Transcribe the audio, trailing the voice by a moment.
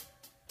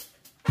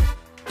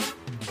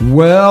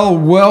Well,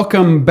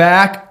 welcome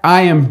back.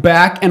 I am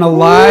back and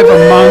alive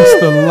amongst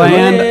the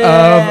land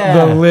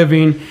of the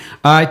living.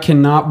 I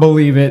cannot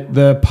believe it.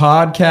 The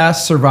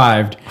podcast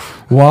survived.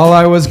 While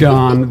I was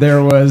gone,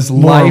 there was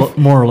life.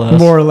 More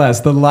or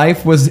less. The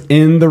life was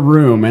in the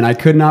room, and I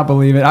could not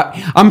believe it.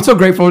 I'm so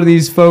grateful to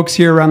these folks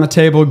here around the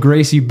table,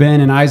 Gracie,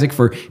 Ben, and Isaac,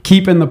 for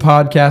keeping the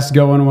podcast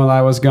going while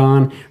I was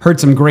gone. Heard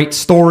some great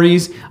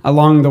stories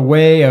along the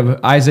way of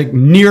Isaac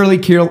nearly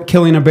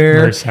killing a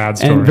bear. Very sad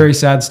story. And very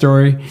sad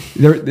story.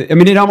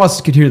 It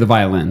almost could hear the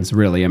violins,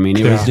 really.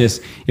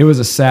 It was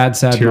a sad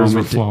Tears moment.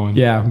 were flowing.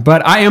 Yeah,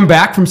 but I am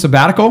back from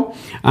sabbatical.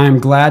 I'm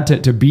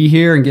glad to be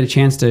here and get a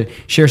chance to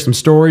share some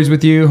stories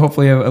with you.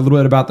 Hopefully a little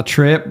bit about the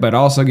trip, but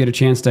also get a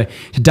chance to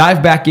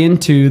dive back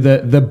into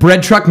the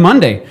Bread Truck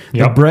Monday.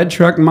 Yep. The Bread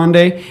Truck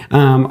Monday.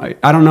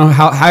 I don't know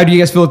how do you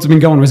guys feel it's been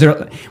going? Was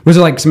there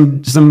like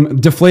some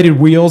deflated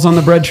wheels on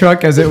the bread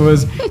truck as it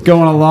was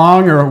going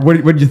along, or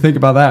what did you think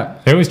about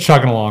that? It was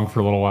chugging along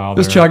for a little while. It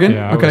was chugging?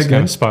 Yeah, Okay, it was good.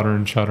 kind of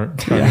sputtering, chugging.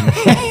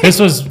 Yeah. This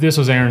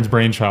was Aaron's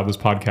brainchild, this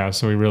podcast,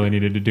 so we really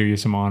needed to do you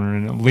some honor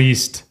and at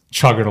least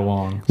chug it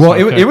along. Well,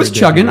 So it was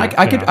chugging.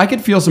 I Yeah.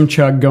 could feel some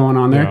chug going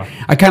on there. Yeah.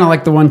 I kind of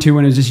like the one too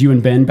when it was just you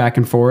and Ben back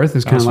and forth. It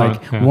was kind of That was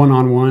like fun, yeah.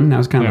 one-on-one. That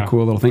was kind of a Yeah.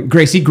 cool little thing.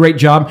 Gracie, great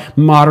job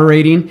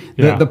moderating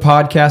Yeah. the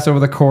podcast over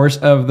the course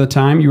of the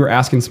time. You were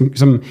asking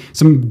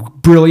some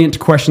brilliant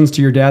questions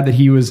to your dad that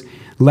he was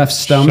left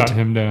stumped. Shut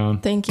him down.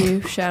 Thank you.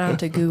 Shout out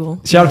to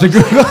Google. Shout out to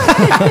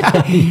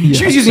Google.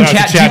 She was using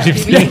Shout out to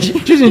ChatGPT. She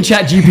was using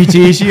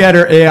ChatGPT. She had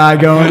her AI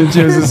going, and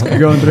she was just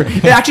going through.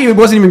 It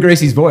wasn't even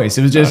Gracie's voice.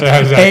 It was just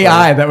Exactly.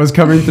 AI that was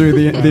coming through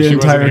the She wasn't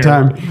entire here.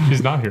 time.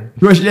 She's not here.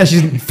 Well, yeah,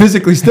 she's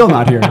physically still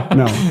not here.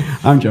 No,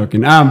 I'm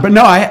joking. But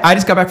no, I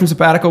just got back from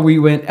sabbatical. We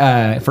went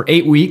for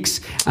 8 weeks.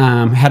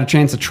 Had a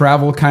chance to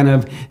travel kind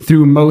of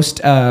through most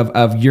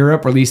of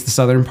Europe, or at least the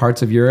southern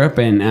parts of Europe,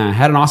 and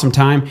had an awesome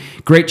time.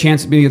 Great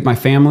chance to be with my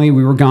family.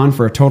 We were gone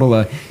for a total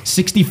of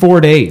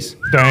 64 days.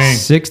 Dang.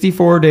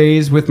 64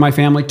 days with my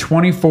family,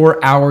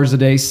 24 hours a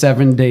day,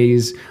 7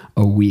 days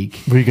a week.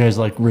 Were you guys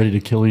like ready to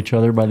kill each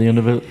other by the end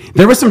of it?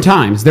 There were some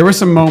times, there were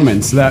some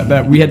moments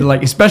that we had to,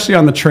 like, especially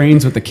on the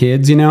trains with the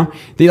kids,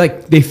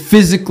 they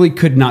physically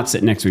could not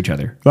sit next to each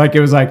other. Like, it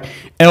was like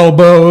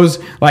elbows,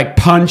 like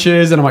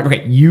punches. And I'm like,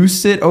 okay, you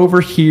sit over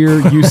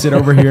here, you sit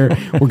over here.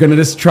 We're going to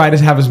just try to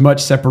have as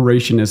much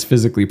separation as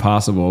physically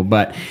possible.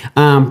 But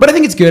I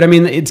think it's good. I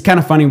mean, it's kind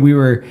of funny.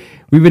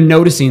 We've been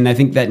noticing, I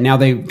think that now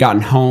they've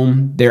gotten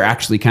home, they're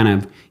actually kind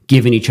of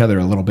giving each other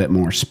a little bit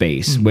more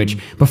space, which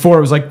before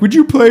it was like, would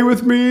you play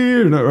with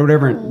me or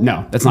whatever?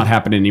 No, that's not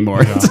happening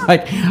anymore. Yeah. It's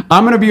like,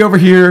 I'm going to be over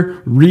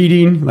here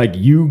reading, like,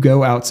 you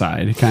go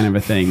outside kind of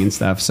a thing and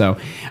stuff. So,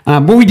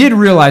 but we did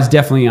realize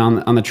definitely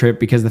on the trip,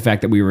 because of the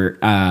fact that we were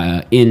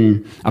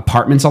in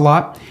apartments a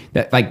lot,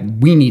 that like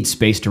we need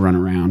space to run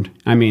around.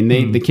 I mean,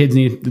 the kids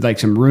need like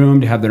some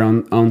room to have their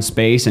own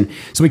space. And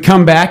so we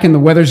come back and the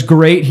weather's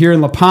great here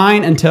in La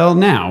Pine until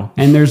now,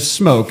 and there's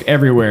smoke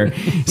everywhere.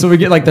 So we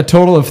get like the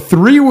total of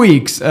 3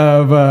 weeks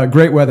of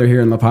great weather here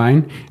in La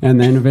Pine,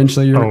 and then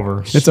eventually you're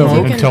Over. It's You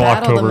over. can Until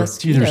battle October. the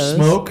It's either mosquitoes.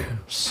 smoke,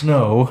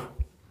 snow,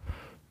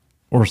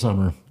 or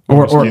summer.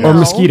 Or No.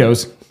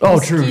 mosquitoes. Oh,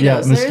 true. Yeah,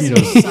 There's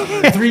mosquitoes.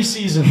 summer. 3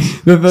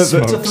 seasons. The It's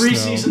a Smoke, 3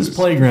 snow. seasons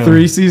playground.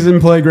 3-season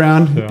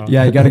playground. Yeah.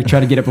 Yeah, you got to try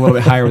to get up a little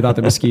bit higher without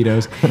the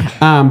mosquitoes.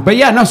 But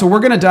yeah, no. So we're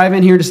gonna dive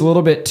in here just a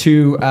little bit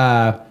to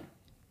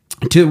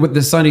with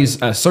the Sunday's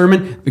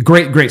sermon.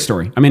 Great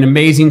story. I mean,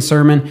 amazing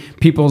sermon.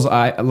 People's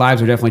lives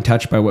are definitely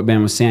touched by what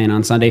Ben was saying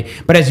on Sunday.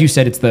 But as you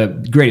said, it's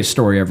the greatest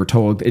story ever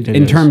told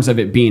in terms of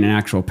it being an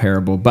actual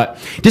parable. But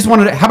just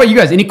wanted to, how about you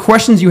guys? Any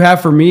questions you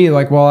have for me,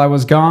 like while I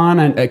was gone?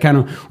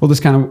 And we'll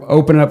just kind of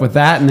open it up with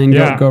that, and then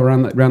go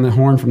around the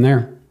horn from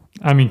there.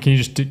 I mean, can you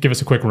just give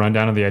us a quick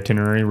rundown of the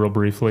itinerary real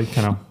briefly?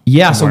 Kind of.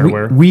 Yeah,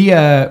 so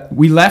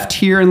we left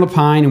here in La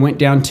Pine and went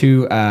down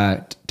to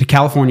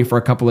California for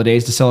a couple of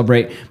days to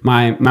celebrate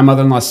my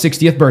mother-in-law's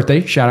 60th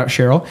birthday. Shout out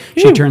Cheryl.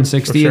 She turned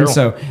 60, and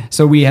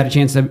so we had a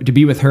chance to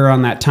be with her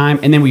on that time.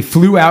 And then we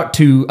flew out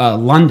to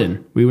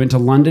London. We went to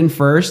London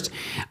first.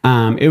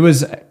 It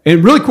was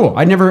really cool.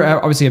 I never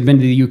obviously have been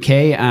to the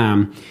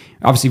UK.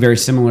 Obviously very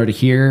similar to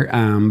here,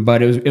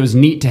 but it was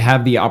neat to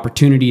have the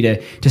opportunity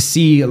to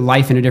see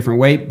life in a different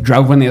way.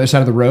 Drove on the other side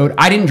of the road.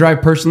 I didn't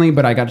drive personally,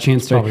 but I got a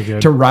chance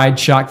to ride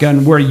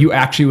shotgun, where you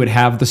actually would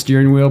have the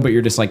steering wheel, but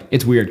you're just like,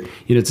 it's weird.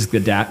 It's just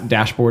the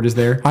dashboard is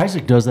there.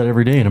 Isaac does that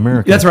every day in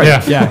America. That's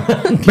right. Yeah.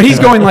 But he's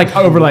going like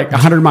over like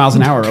 100 miles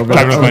an hour over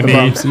the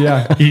bumps.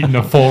 Yeah. Eating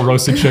a full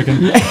roasted chicken.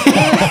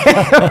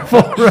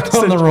 Full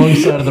roasted on the wrong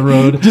side of the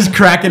road. Just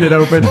cracking it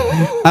open.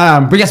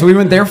 But yeah, so we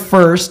went there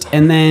first,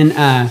 and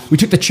then we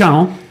took the channel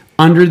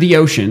under the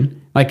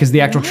ocean, like, because the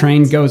actual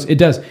train goes. It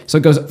does. So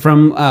it goes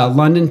from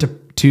London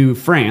to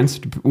France.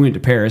 We went to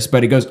Paris,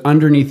 but it goes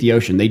underneath the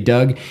ocean. They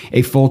dug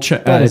a full.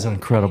 That is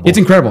incredible. It's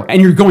incredible,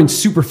 and you're going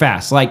super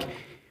fast, like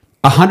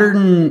 100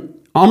 and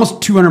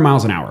almost 200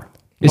 miles an hour.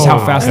 is how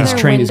fast Are this there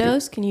train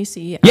windows? Can you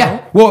see?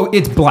 Yeah, well,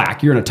 it's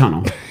black. You're in a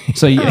tunnel,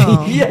 so you,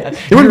 Oh. Yeah.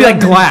 it wouldn't be like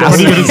glass. What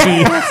are you going to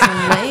see?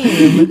 That's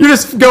lame. You're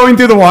just going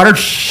through the water.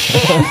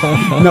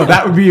 No,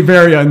 that would be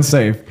very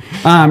unsafe.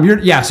 So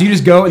you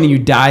just go and then you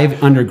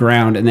dive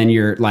underground and then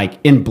you're like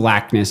in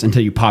blackness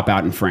until you pop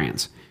out in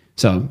France.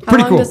 So How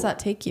pretty long cool. does that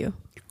take you?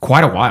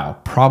 Quite a while,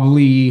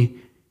 probably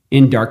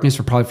in darkness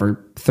for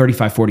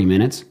 35, 40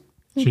 minutes.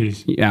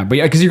 Jeez. Yeah, but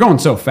yeah, because you're going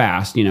so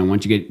fast,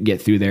 once you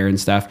get through there and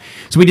stuff.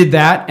 So we did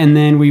that, and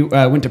then we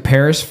went to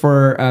Paris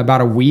for about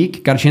a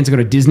week. Got a chance to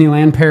go to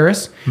Disneyland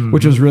Paris,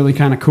 which was really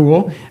kind of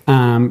cool.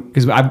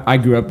 Because I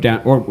grew up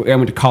I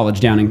went to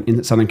college down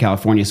in Southern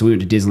California, so we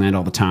went to Disneyland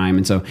all the time,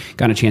 and so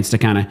got a chance to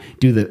kind of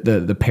do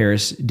the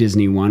Paris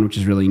Disney one, which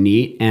is really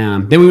neat.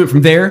 Then we went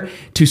from there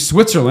to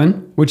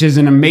Switzerland, which is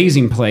an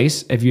amazing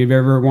place. If you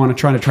ever want to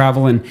try to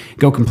travel and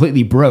go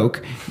completely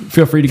broke,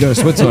 feel free to go to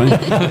Switzerland.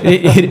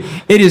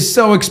 It is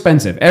so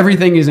expensive.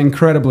 Everything is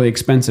incredibly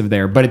expensive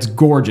there, but it's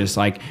gorgeous.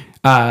 Like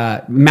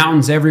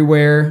mountains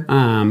everywhere.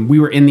 We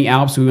were in the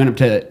Alps. We went up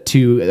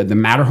to the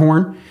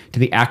Matterhorn, to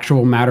the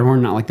actual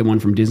Matterhorn, not like the one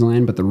from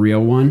Disneyland, but the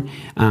real one,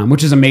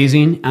 which is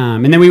amazing.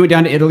 And then we went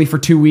down to Italy for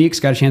 2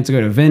 weeks. Got a chance to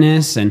go to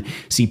Venice and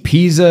see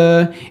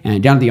Pisa,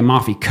 and down to the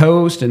Amalfi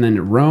Coast, and then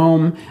to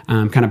Rome.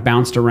 Kind of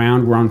bounced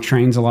around. We're on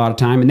trains a lot of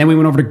time, and then we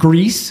went over to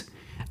Greece.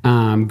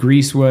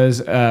 Greece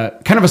was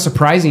kind of a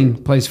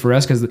surprising place for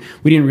us because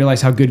we didn't realize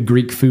how good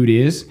Greek food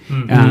is.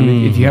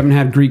 If you haven't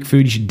had Greek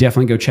food, you should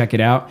definitely go check it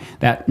out.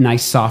 That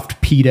nice soft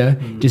pita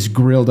just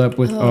grilled up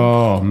with,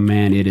 oh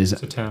man, it is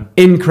It's a 10.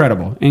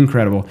 incredible.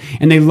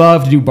 And they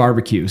love to do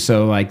barbecue.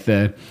 So like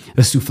the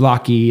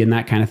souvlaki and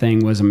that kind of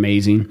thing was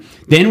amazing.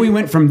 Then we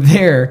went from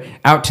there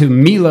out to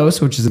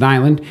Milos, which is an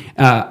island.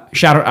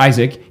 Shout out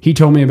Isaac. He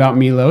told me about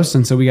Milos.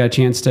 And so we got a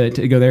chance to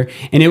go there.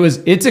 And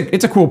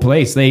it's a cool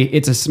place.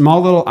 It's a small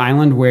little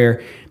island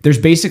where there's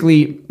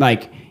basically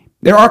like,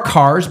 there are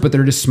cars, but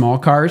they're just small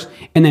cars.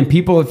 And then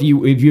people, if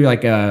you're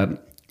like a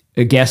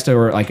guest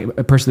or like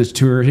a person that's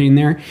touring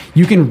there,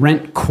 you can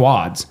rent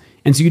quads.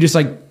 And so you just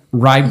like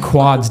ride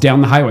quads down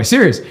the highway.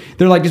 Serious.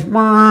 They're like just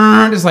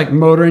like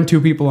motoring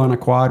two people on a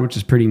quad, which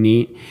is pretty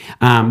neat.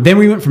 Then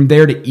we went from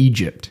there to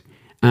Egypt,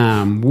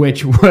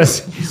 which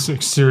was It's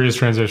a serious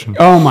transition.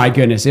 oh my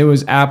goodness, it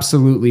was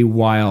absolutely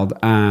wild.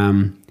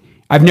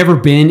 I've never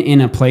been in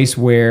a place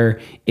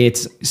where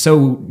it's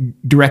so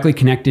directly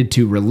connected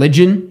to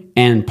religion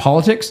and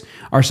politics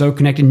are so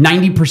connected.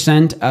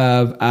 90%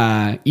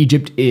 of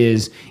Egypt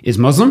is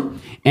Muslim.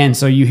 And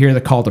so you hear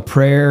the call to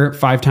prayer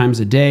 5 times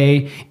a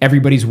day.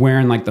 Everybody's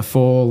wearing like the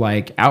full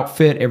like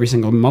outfit every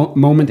single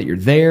moment that you're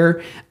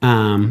there.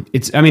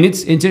 It's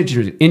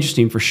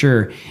interesting for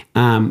sure.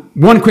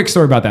 One quick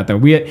story about that though.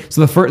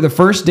 The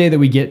first day that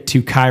we get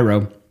to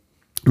Cairo,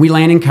 we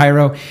land in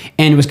Cairo,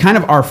 and it was kind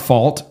of our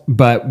fault,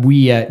 but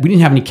we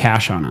didn't have any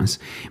cash on us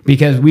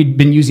because we'd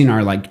been using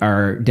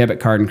our debit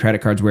card and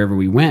credit cards wherever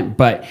we went.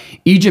 But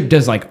Egypt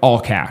does like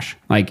all cash,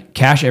 like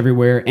cash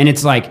everywhere, and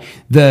it's like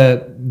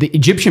the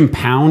Egyptian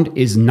pound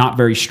is not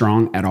very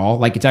strong at all.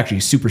 Like it's actually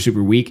super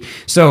super weak.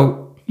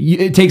 So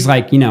it takes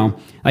like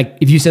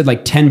if you said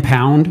like 10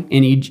 pound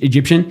in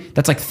Egyptian,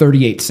 that's like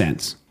 38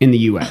 cents in the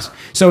US.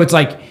 So it's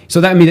like, so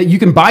that means that you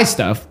can buy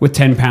stuff with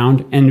 10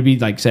 pound and it'd be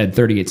like said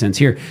 38 cents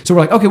here. So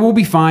we're like, okay, we'll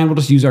be fine. We'll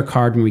just use our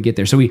card when we get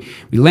there. So we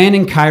land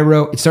in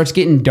Cairo. It starts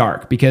getting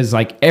dark because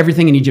like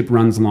everything in Egypt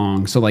runs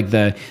long. So like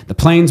the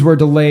planes were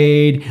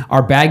delayed.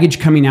 Our baggage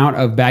coming out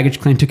of baggage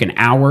claim took an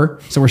hour.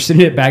 So we're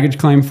sitting at baggage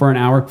claim for an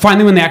hour.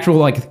 Finally, when the actual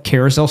like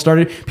carousel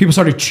started, people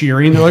started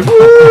cheering. They're like,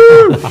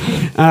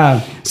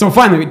 woo! So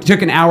finally it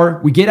took an hour.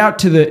 We get out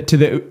to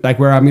the like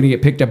where I'm going to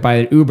get picked up by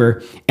an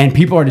Uber, and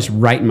people are just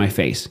right in my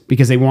face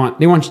because they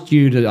want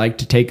you to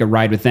take a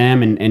ride with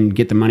them and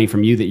get the money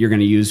from you that you're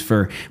going to use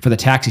for the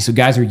taxi. So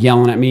guys are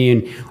yelling at me,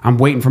 and I'm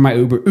waiting for my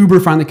Uber. Uber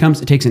finally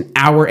comes. It takes an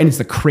hour, and it's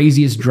the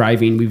craziest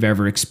driving we've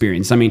ever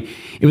experienced. I mean,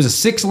 it was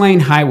a 6-lane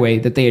highway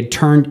that they had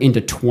turned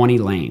into 20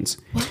 lanes.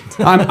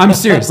 I'm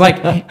serious.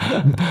 Like,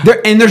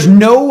 there's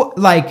no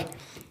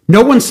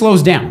one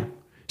slows down.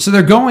 So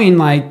they're going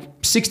like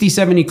 60,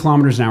 70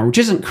 kilometers an hour, which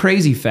isn't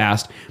crazy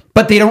fast,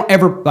 but they don't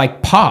ever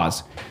like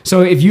pause.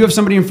 So if you have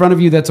somebody in front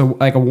of you that's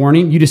like a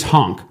warning, you just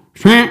honk.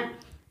 And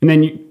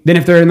then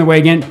if they're in the way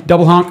again,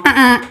 double honk.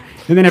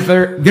 And then if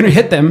they're going to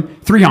hit them,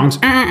 3 honks.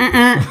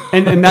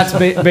 And that's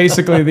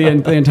basically the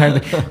entire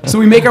thing. So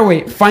we make our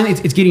way. Finally,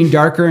 it's getting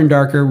darker and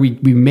darker. We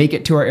make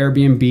it to our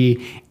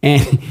Airbnb.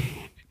 And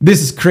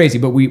this is crazy,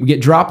 but we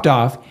get dropped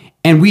off.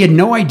 And we had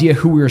no idea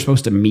who we were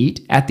supposed to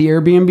meet at the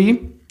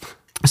Airbnb.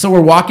 So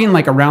we're walking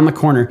like around the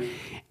corner.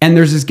 And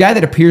there's this guy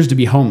that appears to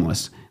be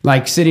homeless,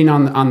 like sitting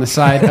on the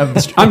side of the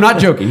street. I'm not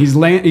joking. He's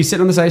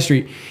sitting on the side of the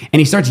street, and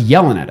he starts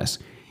yelling at us,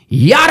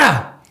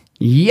 "Yada,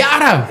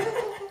 yada!"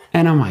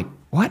 And I'm like,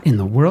 "What in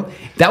the world?"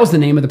 That was the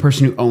name of the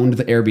person who owned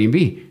the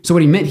Airbnb. So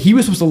what he meant, he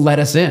was supposed to let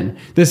us in.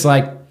 This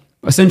like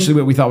essentially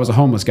what we thought was a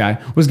homeless guy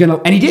was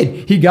gonna, and he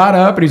did. He got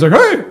up and he's like,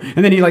 "Hey!"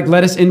 And then he like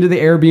let us into the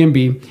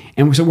Airbnb,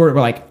 and so we're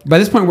like, by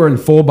this point we're in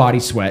full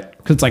body sweat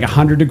because it's like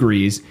 100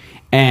 degrees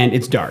and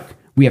it's dark.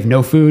 We have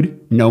no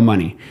food, no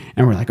money.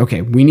 And we're like,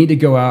 okay, we need to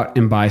go out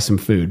and buy some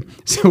food.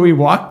 So we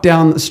walked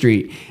down the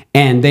street,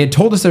 and they had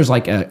told us there's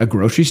like a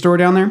grocery store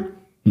down there.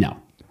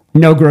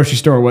 No grocery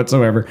store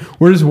whatsoever.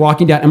 We're just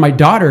walking down, and my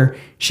daughter,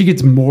 she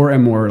gets more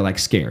and more like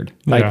scared.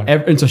 Like,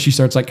 and so she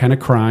starts like kind of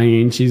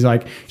crying. She's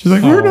like,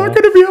 we're not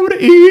going to be able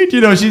to eat.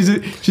 You know,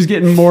 she's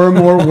getting more and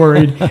more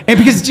worried. And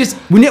because it's just,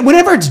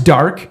 whenever it's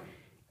dark,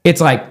 it's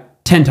like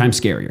 10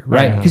 times scarier,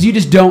 right? Because you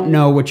just don't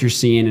know what you're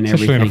seeing and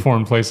Especially everything. in a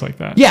foreign place like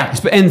that. Yeah,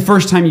 and the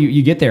first time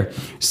you get there.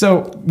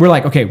 So we're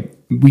like, okay,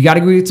 we got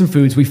to go get some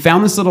foods. We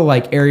found this little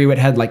like area that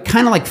had like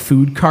kind of like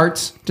food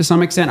carts to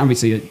some extent.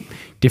 Obviously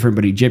different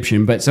but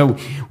Egyptian. But so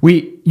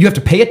you have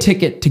to pay a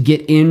ticket to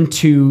get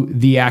into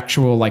the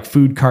actual like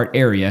food cart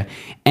area.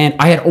 And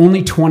I had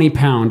only 20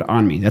 pound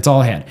on me. That's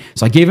all I had.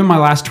 So I gave him my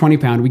last 20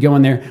 pound. We go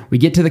in there, we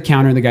get to the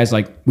counter, and the guy's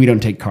like, we don't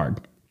take card,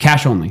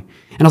 cash only.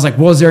 And I was like,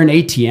 well, is there an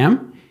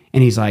ATM?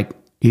 And he's like,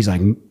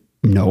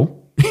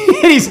 no.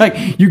 And he's like,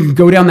 you can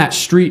go down that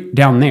street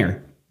down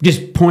there.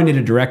 Just pointed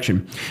a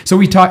direction. So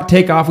we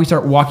take off. We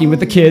start walking with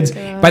the kids.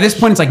 By this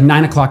point, it's like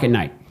 9 o'clock at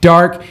night,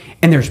 dark,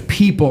 and there's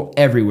people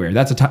everywhere.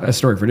 That's a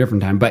story for a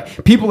different time.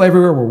 But people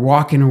everywhere. We're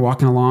walking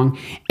along,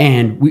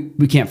 and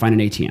we can't find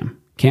an ATM.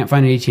 Can't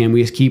find an ATM.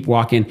 We just keep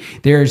walking.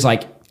 There's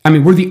like, I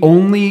mean, we're the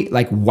only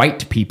like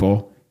white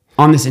people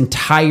on this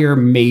entire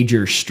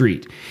major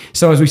street.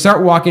 So as we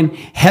start walking,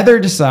 Heather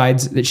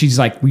decides that she's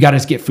like, we got to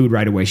just get food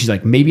right away. She's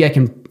like, maybe I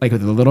can, like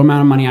with the little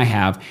amount of money I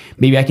have,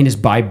 maybe I can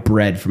just buy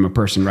bread from a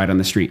person right on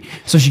the street.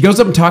 So she goes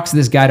up and talks to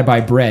this guy to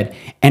buy bread,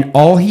 and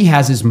all he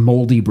has is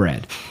moldy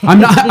bread. I'm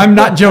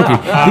not joking.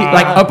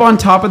 Like up on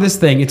top of this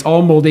thing, it's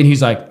all moldy, and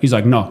he's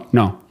like,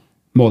 no,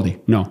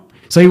 moldy, no.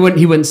 So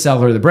he wouldn't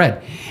sell her the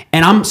bread.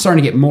 And I'm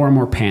starting to get more and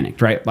more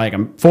panicked, right? Like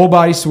I'm full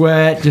body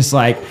sweat, just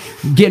like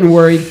getting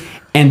worried.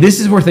 And this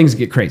is where things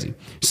get crazy.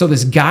 So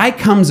this guy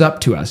comes up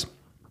to us,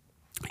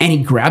 and he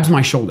grabs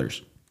my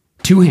shoulders,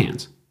 2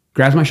 hands,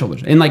 grabs my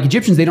shoulders. And like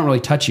Egyptians, they don't really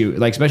touch you,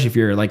 like especially if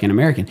you're like an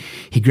American.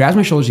 He grabs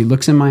my shoulders, he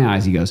looks in my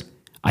eyes, he goes,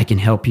 I can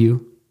help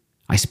you.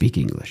 I speak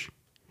English.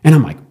 And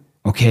I'm like,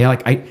 okay,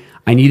 like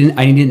I need an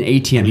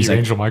ATM. He's like,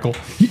 Angel Michael.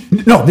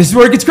 no, this is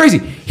where it gets crazy.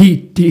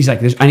 He's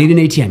like, I need an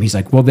ATM. He's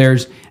like, well,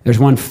 there's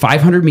one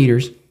 500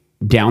 meters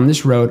down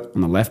this road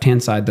on the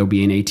left-hand side. There'll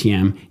be an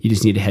ATM. You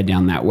just need to head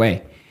down that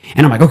way.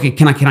 And I'm like, okay,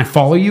 can I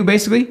follow you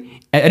basically?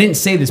 I didn't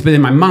say this, but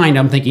in my mind,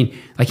 I'm thinking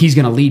like he's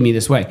going to lead me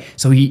this way.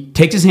 So he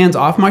takes his hands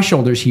off my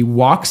shoulders. He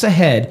walks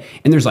ahead,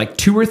 and there's like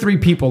 2 or 3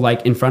 people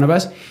like in front of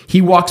us.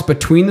 He walks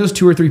between those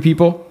 2 or 3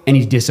 people, and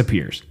he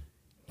disappears.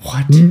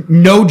 What?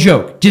 No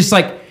joke. Just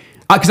like,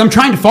 because I'm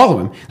trying to follow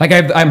him. Like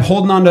I'm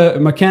holding on to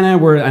McKenna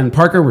and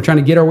Parker. We're trying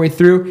to get our way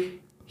through.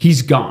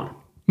 He's gone.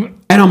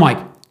 And I'm like,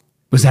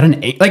 was that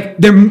an 8? Like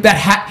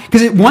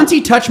because once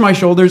he touched my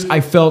shoulders, I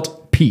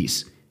felt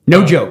peace.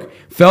 No joke.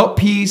 Felt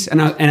peace,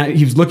 and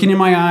he was looking in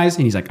my eyes,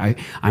 and he's like,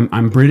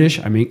 I'm British.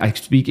 I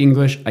speak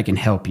English. I can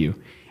help you.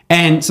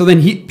 And so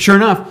then sure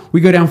enough,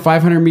 we go down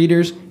 500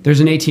 meters.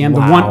 There's an ATM.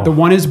 Wow. The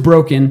one is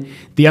broken.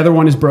 The other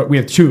one is broke. We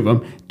have 2 of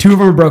them. 2 of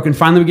them are broken.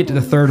 Finally, we get to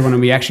the third one, and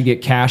we actually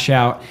get cash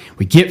out.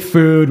 We get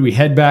food. We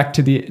head back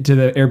to the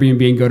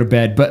Airbnb and go to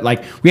bed. But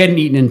like we hadn't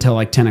eaten until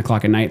like 10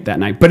 o'clock at night that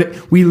night.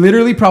 But we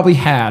literally probably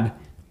had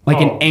like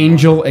an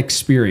angel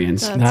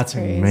experience. That's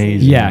crazy.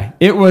 amazing. Yeah,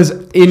 it was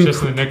Just in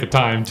the nick of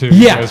time, too.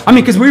 Yeah, I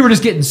mean, because we were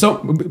just getting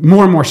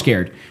more and more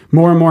scared,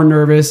 more and more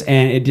nervous,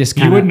 and it just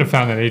kind You of... wouldn't have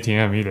found that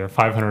ATM either,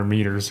 500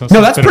 meters. No,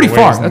 that's a bit of pretty a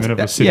far. ways in the middle of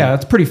a city.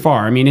 That's pretty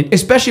far. I mean,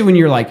 especially when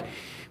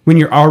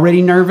you're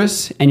already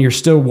nervous and you're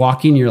still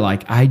walking, you're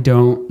like, I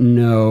don't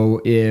know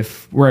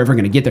if we're ever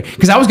going to get there.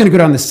 Because I was going to go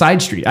down this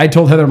side street. I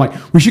told Heather, I'm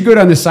like, we should go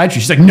down this side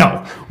street. She's like,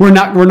 no, we're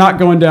not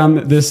going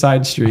down this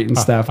side street and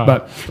stuff.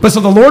 But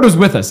so the Lord was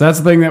with us. That's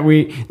the thing that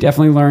we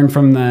definitely learned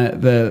from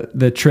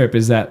the trip,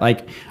 is that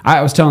like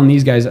I was telling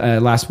these guys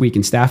last week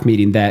in staff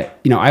meeting that,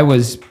 I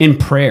was in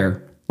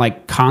prayer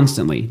like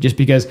constantly, just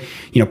because,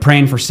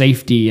 praying for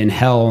safety and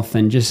health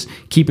and just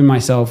keeping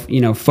myself,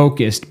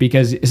 focused,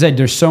 because I said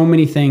there's so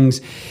many things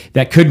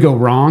that could go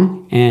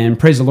wrong, and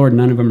praise the Lord,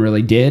 none of them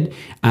really did.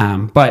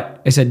 But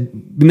I said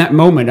in that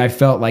moment, I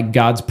felt like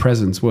God's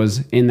presence was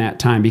in that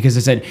time, because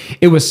I said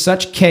it was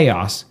such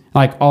chaos,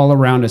 like all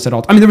around us at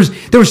all. I mean,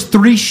 there was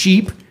 3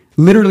 sheep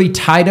literally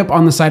tied up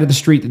on the side of the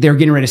street that they were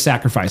getting ready to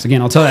sacrifice.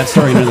 Again, I'll tell that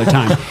story another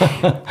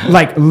time.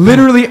 Like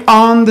literally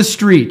on the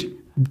street,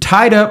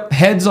 tied up,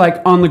 heads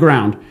like on the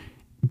ground,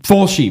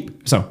 full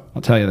sheep. So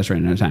I'll tell you this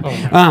right another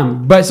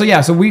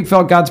time. So we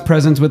felt God's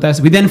presence with us.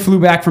 We then flew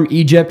back from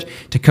Egypt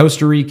to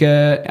Costa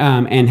Rica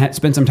and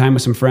spent some time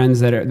with some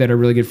friends that are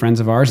really good friends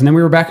of ours. And then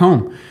we were back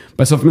home.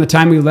 But so from the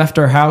time we left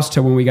our house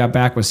to when we got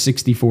back was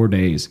 64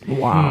 days.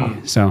 Wow.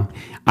 So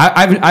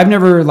I've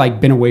never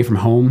like been away from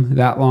home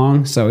that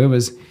long. So I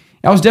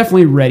was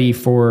definitely ready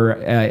for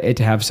it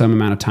to have some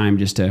amount of time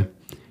just to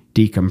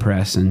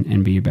decompress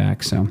and be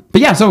back. So, but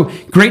yeah, so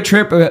great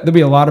trip. There'll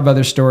be a lot of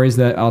other stories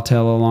that I'll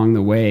tell along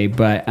the way,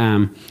 but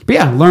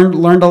yeah,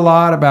 learned a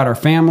lot about our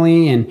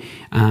family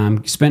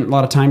and spent a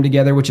lot of time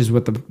together, which is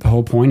what the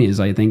whole point is,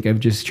 I think, of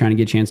just trying to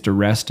get a chance to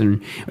rest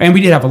and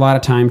we did have a lot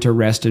of time to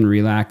rest and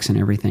relax and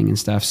everything and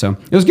stuff. So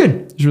it was good.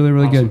 It was really,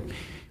 really Awesome. good.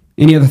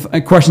 Any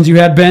other questions you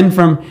had, Ben,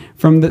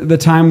 from the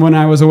time when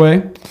I was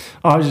away?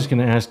 I was just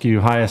going to ask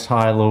you highest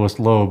high, lowest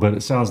low, but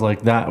it sounds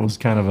like that was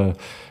kind of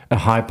a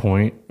high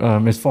point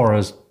as far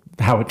as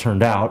how it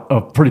turned out,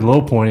 a pretty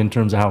low point in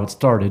terms of how it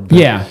started. But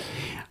Yeah.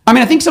 I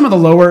mean, I think some of the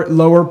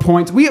lower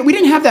points, we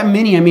didn't have that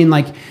many. I mean,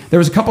 like there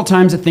was a couple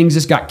times that things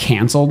just got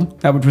canceled.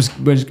 That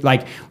was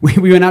like,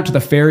 we went out to the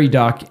ferry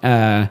dock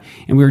and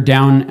we were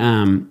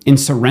down in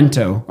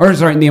Sorrento, or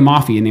sorry, in the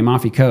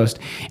Amalfi Coast.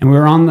 And we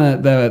were on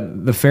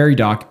the ferry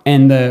dock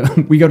and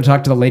we go to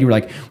talk to the lady. We're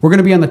like, we're going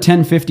to be on the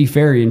 1050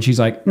 ferry. And she's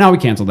like, no, we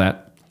canceled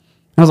that.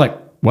 I was like,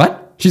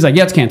 what? She's like,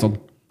 yeah, it's canceled.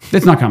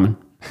 It's not coming.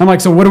 I'm like,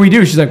 so what do we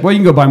do? She's like, well, you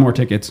can go buy more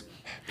tickets.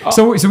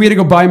 So we had to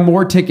go buy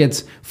more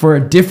tickets for a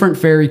different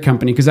ferry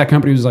company because that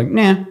company was like,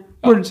 nah,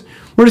 we're just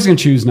going to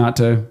choose not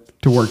to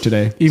work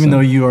today. even though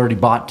you already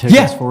bought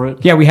tickets for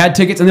it? Yeah, we had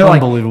tickets and they're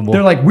Unbelievable.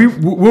 like,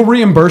 we'll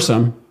reimburse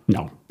them.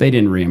 No, they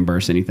didn't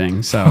reimburse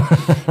anything. So,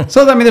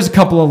 I mean, there's a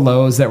couple of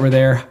lows that were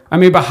there. I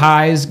mean, but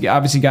highs,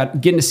 obviously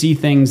getting to see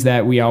things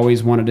that we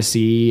always wanted to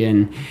see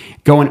and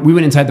we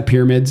went inside the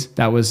pyramids.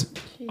 That was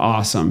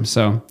awesome.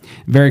 So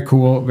very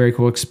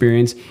cool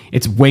experience.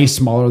 It's way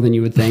smaller than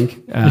you would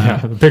think. Yeah,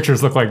 the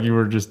pictures look like you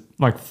were just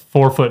like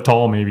 4 foot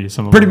tall, maybe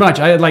some of Pretty them. much.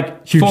 I had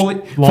like Huge, fully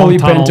long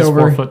bent tunnels,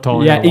 over. 4 foot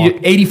tall. Yeah, You gotta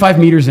walk. 85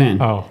 meters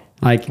in. Oh,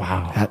 Like,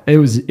 Wow. it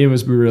was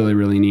really,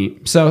 really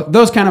neat. So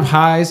those kind of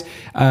highs,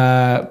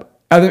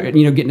 other,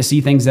 getting to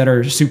see things that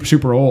are super,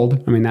 super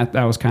old. I mean, that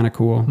was kind of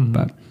cool. Mm-hmm.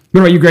 But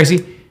what about you,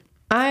 Gracie?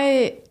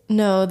 I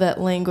know that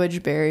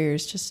language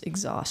barriers just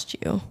exhaust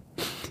you.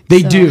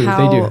 They So do.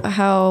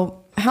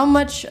 How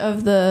much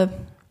of the,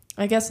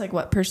 I guess, like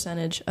what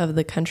percentage of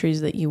the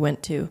countries that you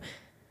went to,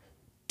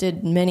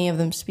 did many of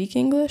them speak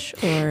English?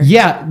 Or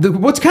Yeah,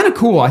 what's kind of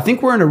cool, I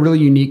think we're in a really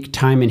unique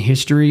time in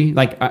history,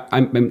 like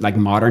I'm like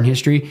modern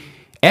history.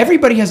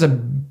 Everybody has a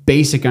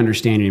basic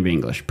understanding of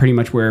English, pretty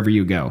much wherever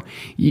you go.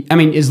 I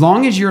mean, as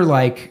long as you're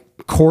like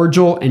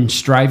cordial and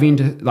striving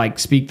to like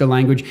speak the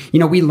language,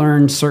 we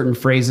learned certain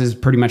phrases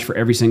pretty much for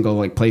every single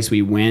like place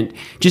we went,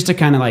 just to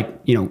kind of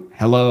like,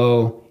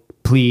 hello,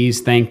 please,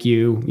 thank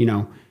you,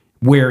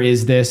 where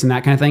is this and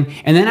that kind of thing.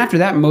 And then after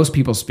that, most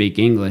people speak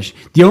English.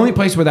 The only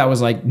place where that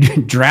was like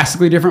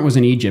drastically different was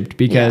in Egypt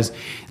because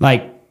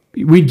like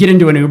we'd get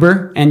into an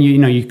Uber and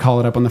you call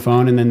it up on the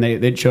phone and then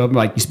they'd show up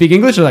like, you speak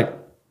English? They're like,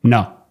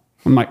 no.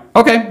 I'm like,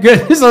 okay,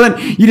 good. So then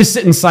you just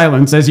sit in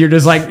silence as you're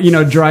just like,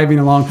 driving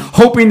along,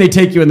 hoping they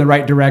take you in the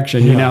right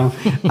direction,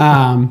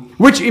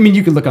 which, I mean,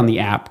 you could look on the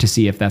app to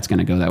see if that's going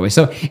to go that way.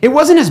 So it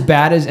wasn't as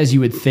bad as you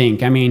would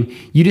think. I mean,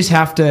 you just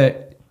have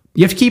to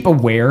keep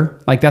aware.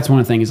 Like that's one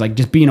of the things, like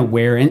just being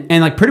aware and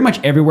like pretty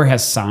much everywhere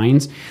has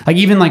signs. Like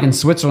even like in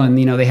Switzerland,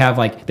 they have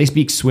like, they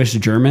speak Swiss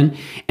German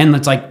and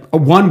it's like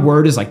one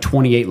word is like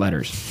 28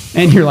 letters.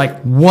 And you're like,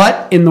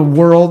 what in the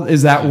world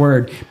is that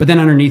word? But then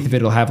underneath of it,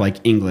 it'll have like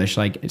English,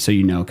 like, so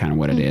kind of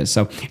what it is.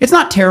 So it's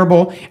not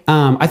terrible.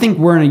 I think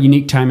we're in a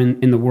unique time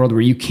in the world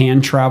where you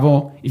can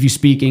travel if you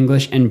speak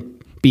English and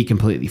be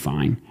completely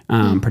fine.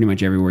 Pretty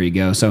much everywhere you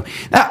go. So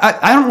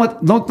I don't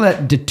let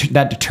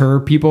that deter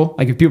people.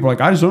 Like if people are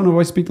like, I just don't know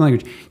if I speak the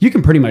language, you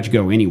can pretty much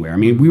go anywhere. I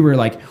mean, we were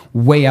like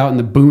way out in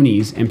the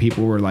boonies and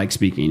people were like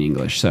speaking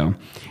English. So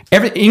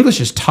English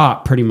is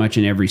taught pretty much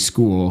in every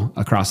school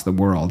across the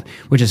world,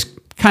 which is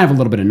kind of a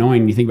little bit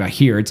annoying. You think about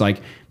here, it's like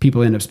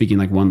people end up speaking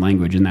like one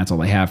language and that's all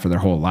they have for their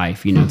whole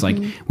life. It's like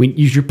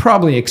you should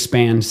probably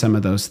expand some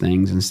of those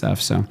things and stuff.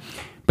 So,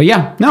 but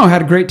yeah, no, I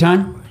had a great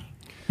time.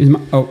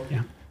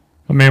 Yeah.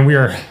 Oh, man, we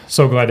are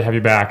so glad to have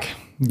you back,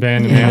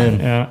 Ben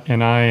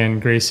and I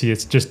and Gracie.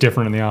 It's just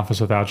different in the office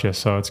without you,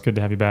 so it's good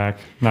to have you back.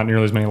 Not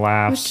nearly as many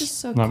laughs. It was just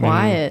so not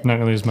quiet. Not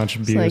nearly as much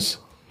abuse.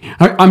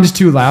 I'm just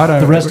too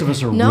loud. The rest of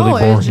us are No, really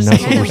it boring. was just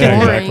That's what kind we're of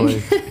saying. boring.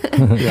 Exactly.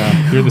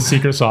 Yeah, you're the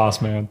secret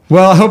sauce, man.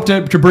 Well, I hope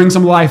to bring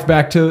some life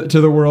back to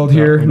the world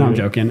here. we No, I'm do.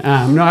 joking.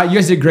 No, you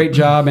guys did a great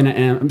job, and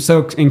I'm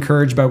so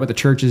encouraged by what the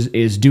church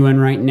is doing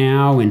right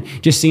now, and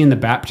just seeing the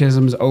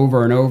baptisms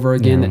over and over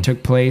again that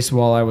took place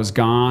while I was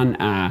gone.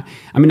 I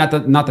mean, not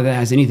that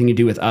has anything to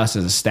do with us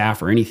as a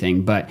staff or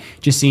anything, but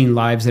just seeing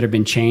lives that have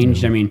been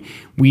changed. I mean,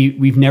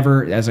 we've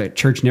never, as a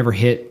church, never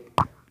hit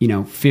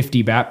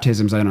 50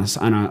 baptisms in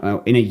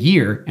a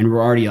year, and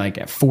we're already like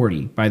at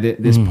 40 by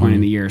this point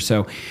in the year.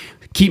 So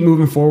keep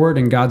moving forward,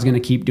 and God's going to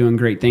keep doing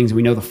great things.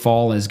 We know the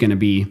fall is going to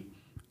be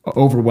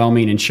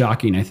overwhelming and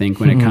shocking, I think,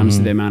 when it comes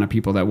to the amount of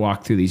people that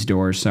walk through these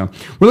doors. So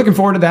we're looking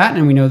forward to that,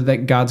 and we know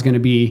that God's going to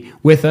be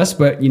with us,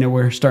 but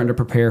we're starting to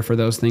prepare for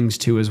those things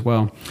too as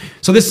well.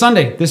 So this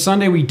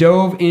Sunday we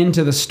dove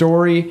into the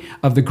story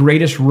of the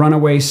greatest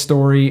runaway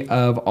story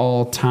of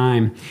all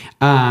time.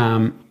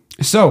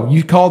 So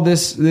you called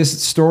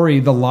this story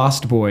 "The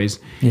Lost Boys."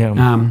 Yeah.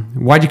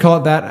 Why'd you call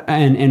it that?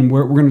 And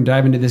we're going to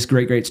dive into this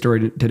great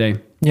story today.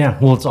 Yeah.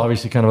 Well, it's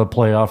obviously kind of a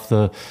play off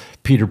the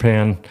Peter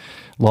Pan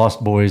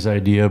Lost Boys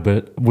idea,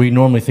 but we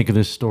normally think of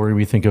this story,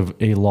 we think of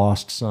a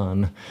lost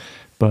son,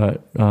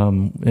 but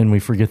and we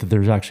forget that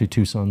there's actually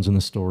two sons in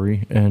the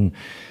story, and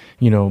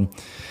one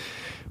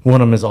of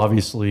them is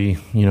obviously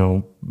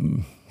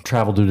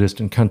traveled to a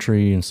distant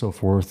country and so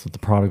forth with the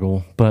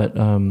prodigal, but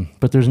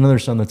there's another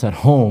son that's at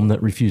home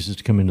that refuses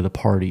to come into the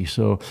party.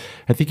 So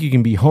I think you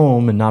can be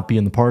home and not be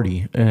in the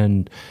party,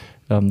 and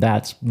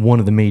that's one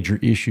of the major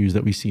issues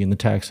that we see in the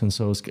text. And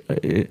so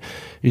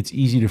it's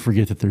easy to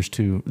forget that there's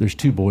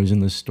two boys in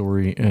this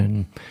story,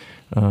 and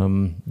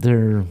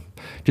they're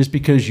just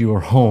because you are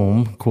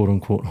home, quote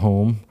unquote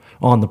home,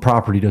 on the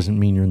property doesn't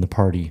mean you're in the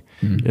party.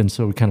 Mm-hmm. And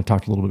so we kind of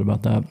talked a little bit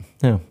about that.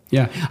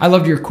 Yeah. I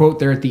loved your quote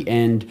there at the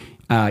end.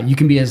 You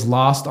can be as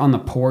lost on the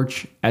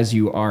porch as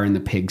you are in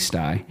the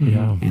pigsty.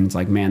 Yeah. And it's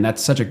like, man,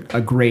 that's such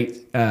a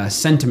great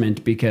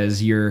sentiment,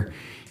 because you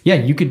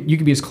could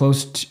be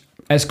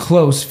as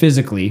close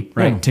physically,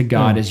 right, to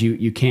God as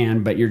you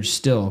can, but you're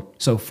still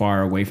so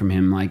far away from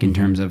him, like in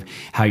terms of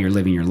how you're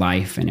living your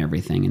life and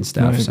everything and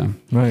stuff.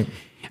 Right.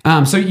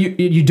 So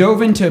you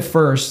dove into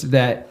first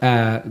that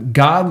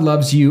God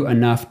loves you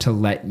enough to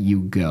let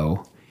you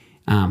go.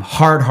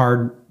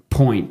 Hard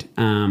point.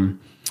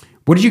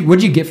 What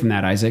did you get from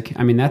that, Isaac?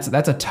 I mean, that's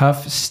a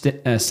tough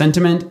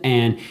sentiment,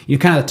 and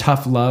kind of a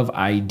tough love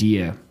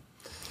idea.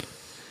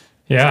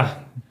 Yeah.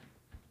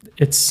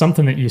 It's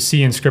something that you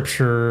see in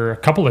Scripture a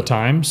couple of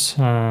times.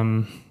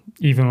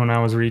 Even when I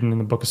was reading in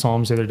the book of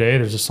Psalms the other day,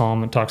 there's a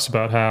psalm that talks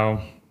about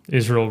how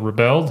Israel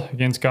rebelled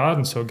against God,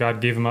 and so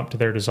God gave them up to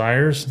their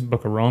desires. In the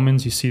book of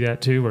Romans, you see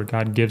that too, where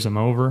God gives them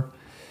over.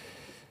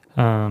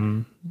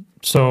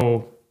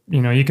 So,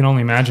 you can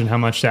only imagine how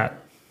much that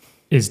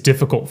is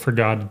difficult for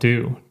God to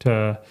do,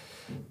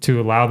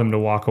 to allow them to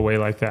walk away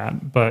like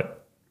that.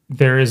 But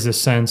there is this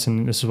sense,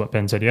 and this is what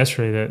Ben said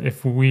yesterday, that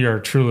if we are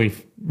truly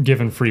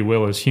given free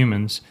will as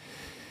humans,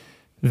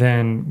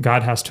 then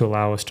God has to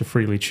allow us to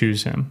freely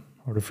choose him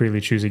or to freely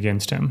choose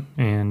against him.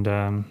 And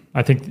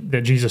I think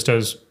that Jesus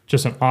does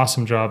just an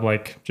awesome job,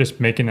 like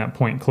just making that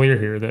point clear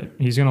here, that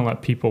he's going to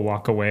let people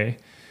walk away.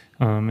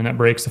 And that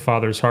breaks the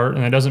father's heart.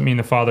 And that doesn't mean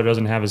the father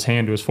doesn't have his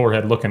hand to his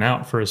forehead looking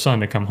out for his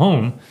son to come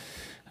home.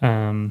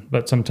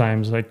 But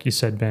sometimes, like you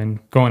said, Ben,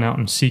 going out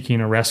and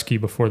seeking a rescue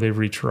before they've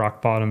reached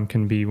rock bottom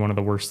can be one of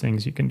the worst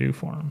things you can do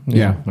for them.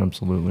 Yeah,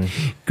 absolutely.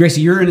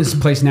 Gracie, you're in this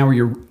place now where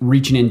you're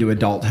reaching into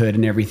adulthood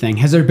and everything.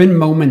 Has there been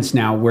moments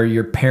now where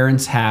your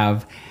parents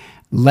have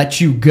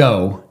let you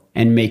go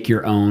and make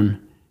your own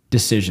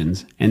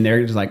decisions, and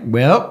they're just like,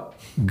 well,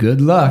 good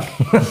luck?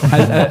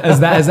 has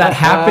that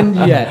happened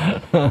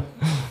yet?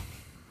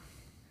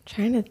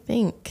 Trying to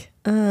think.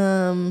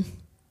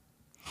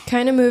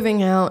 Kind of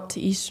moving out to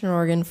Eastern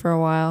Oregon for a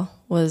while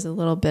was a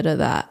little bit of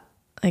that.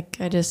 Like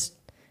it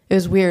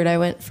was weird. I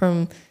went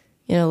from,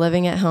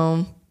 living at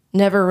home,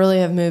 never really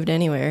have moved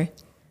anywhere,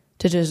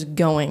 to just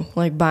going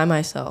like by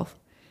myself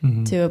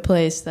to a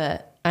place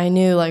that I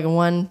knew like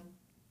one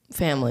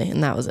family,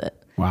 and that was it.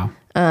 Wow.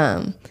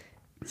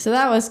 So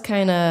that was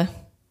kind of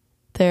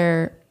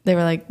they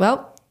were like,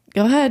 well,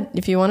 go ahead.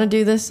 If you want to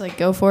do this, like,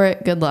 go for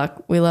it. Good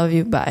luck. We love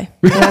you. Bye.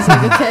 And I was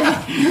like,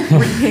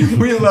 okay.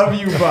 we love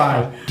you.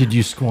 Bye. Did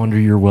you squander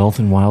your wealth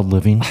in wild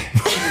living?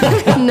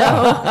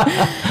 No.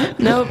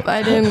 Nope.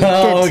 I didn't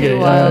get too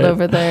wild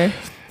over there.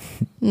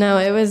 No,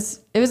 it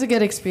was a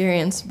good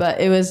experience,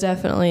 but it was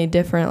definitely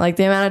different. Like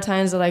the amount of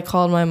times that I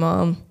called my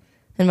mom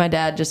and my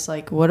dad, just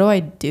like, what do I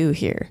do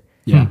here?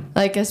 Yeah.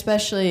 Like,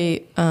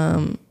 especially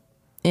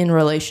in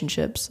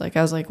relationships. Like,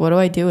 I was like, what do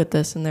I do with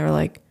this? And they were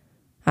like,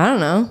 I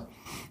don't know.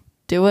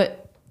 Do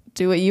what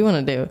you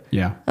want to do.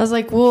 Yeah. I was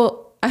like,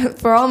 well,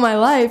 for all my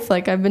life,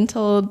 like I've been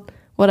told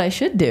what I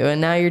should do,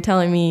 and now you're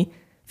telling me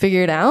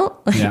figure it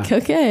out. Like,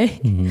 okay.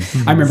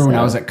 Mm-hmm. I remember when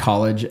I was at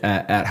college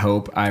at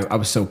Hope, I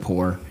was so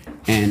poor,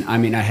 and I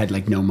mean I had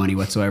like no money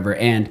whatsoever,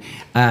 and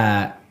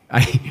I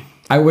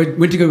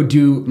went to go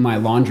do my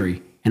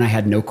laundry, and I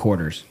had no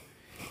quarters,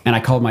 and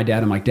I called my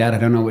dad. I'm like, Dad, I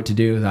don't know what to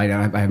do. I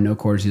have no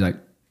quarters. He's like,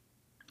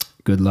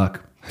 good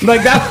luck.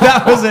 Like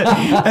that was it.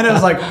 And I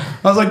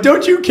was like,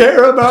 don't you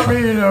care about me,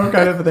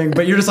 kind of a thing.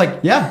 But you're just like,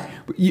 yeah.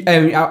 I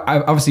mean,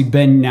 I've obviously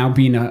been now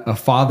being a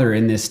father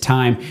in this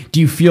time. Do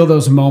you feel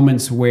those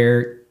moments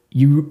where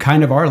you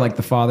kind of are like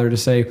the father to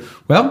say,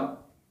 well,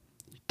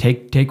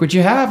 take what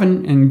you have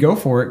and go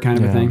for it, kind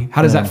of a thing?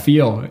 How does that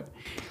feel?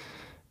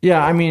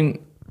 Yeah, I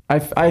mean,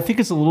 I think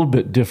it's a little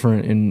bit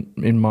different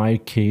in my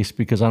case,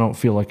 because I don't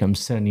feel like I'm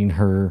sending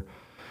her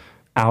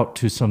out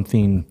to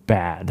something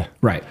bad.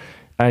 Right.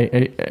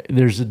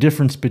 There's a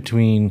difference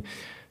between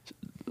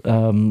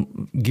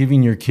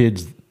giving your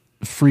kids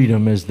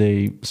freedom as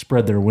they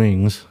spread their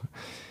wings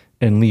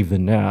and leave the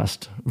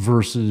nest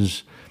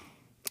versus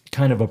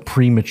kind of a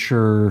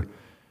premature,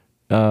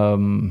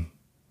 I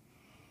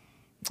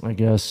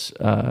guess,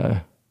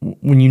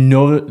 when you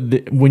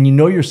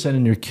know you're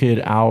sending your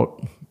kid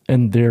out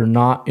and they're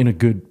not in a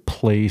good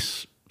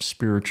place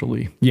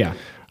spiritually. Yeah.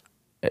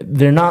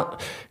 they're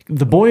not.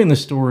 The boy in the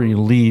story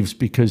leaves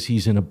because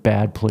he's in a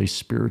bad place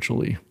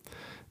spiritually,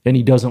 and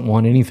he doesn't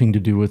want anything to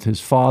do with his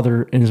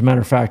father. And as a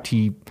matter of fact,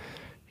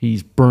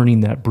 he's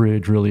burning that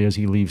bridge really as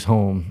he leaves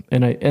home.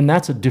 And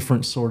that's a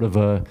different sort of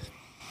a.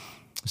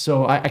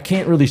 So I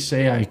can't really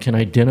say I can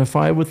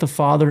identify with the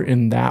father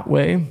in that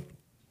way.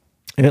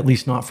 At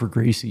least not for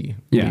Gracie,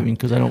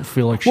 because I don't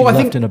feel like she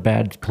left in a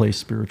bad place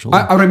spiritually.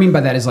 What I mean by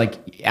that is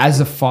like,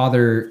 as a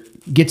father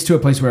gets to a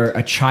place where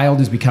a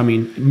child is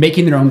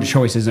making their own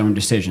choices, own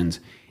decisions,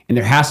 and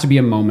there has to be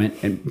a moment,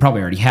 and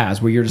probably already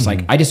has, where you're just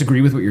like, I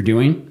disagree with what you're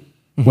doing,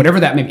 whatever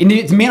that may be. And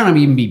it may not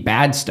even be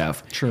bad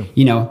stuff. Sure.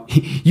 You know,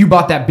 you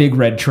bought that big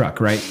red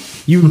truck, right?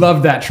 You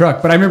loved that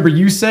truck, but I remember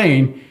you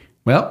saying,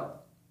 well,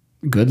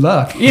 good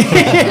luck.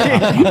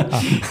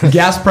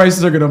 Gas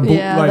prices are going to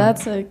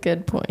that's a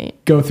good point.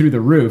 Go through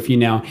the roof, you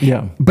know.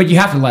 Yeah. But you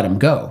have to let them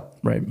go.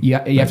 Right. You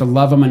have to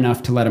love them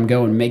enough to let them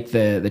go and make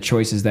the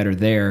choices that are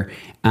there,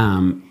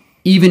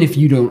 even if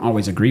you don't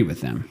always agree with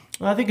them.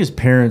 I think as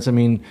parents, I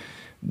mean,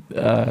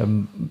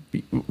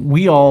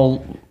 we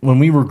all, when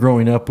we were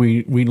growing up,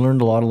 we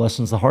learned a lot of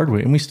lessons the hard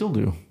way, and we still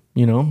do,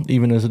 you know,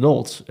 even as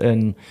adults.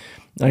 And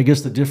I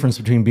guess the difference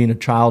between being a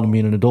child and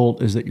being an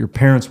adult is that your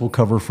parents will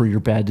cover for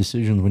your bad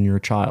decisions when you're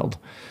a child.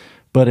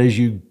 But as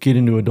you get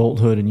into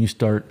adulthood and you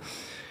start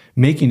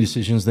making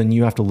decisions, then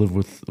you have to live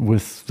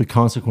with the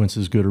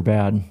consequences, good or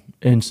bad.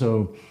 And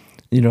so,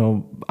 you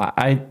know,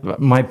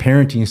 my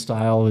parenting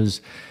style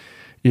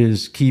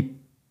is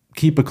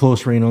keep a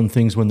close rein on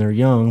things when they're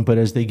young, but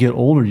as they get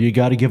older, you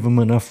got to give them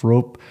enough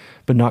rope,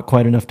 but not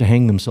quite enough to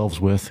hang themselves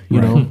with, you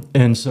know?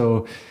 And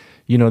so,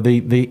 you know,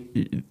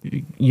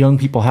 young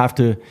people have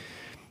to,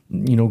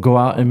 you know, go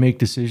out and make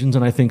decisions.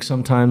 And I think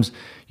sometimes,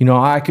 you know,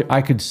 I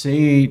could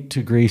say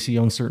to Gracie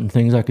on certain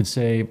things, I could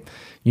say,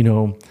 you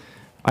know,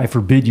 I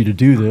forbid you to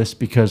do this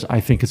because I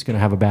think it's going to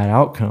have a bad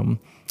outcome.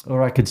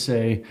 Or I could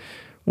say,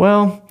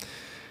 well,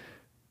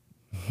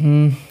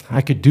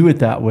 I could do it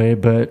that way,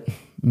 but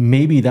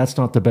maybe that's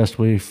not the best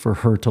way for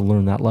her to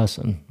learn that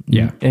lesson.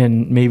 Yeah.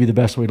 And maybe the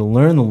best way to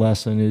learn the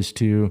lesson is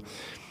to,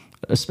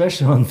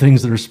 especially on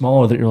things that are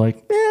smaller that you're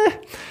like,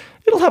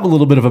 it'll have a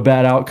little bit of a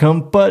bad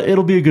outcome, but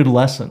it'll be a good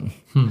lesson.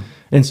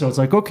 And so it's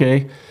like,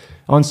 okay,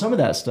 on some of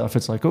that stuff,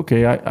 it's like,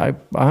 okay,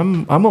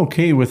 I'm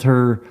okay with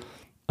her,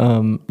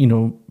 you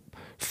know,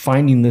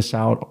 finding this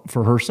out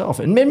for herself.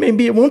 And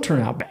maybe it won't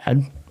turn out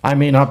bad. I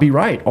may not be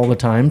right all the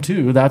time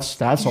too. That's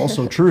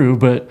also true,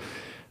 but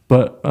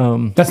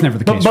that's never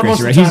the case, but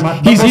Gracie,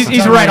 right? Time,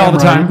 he's right all the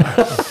time.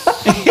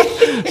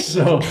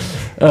 So,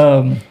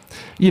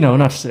 you know,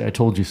 not to say I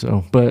told you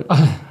so, but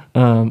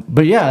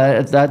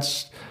yeah,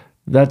 that's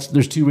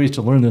there's two ways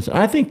to learn this.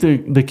 I think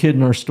the kid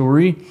in our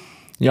story,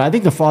 I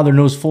think the father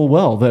knows full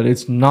well that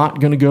it's not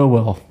going to go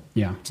well.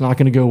 Yeah, it's not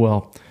going to go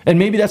well, and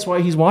maybe that's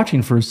why he's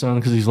watching for his son,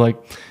 because he's like,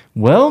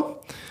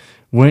 well,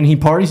 when he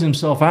parties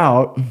himself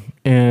out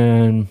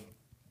and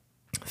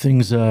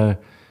things,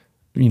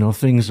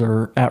 things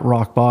are at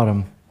rock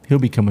bottom, he'll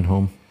be coming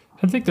home.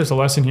 I think there's a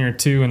lesson here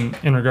too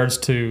in regards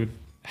to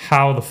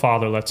how the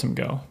father lets him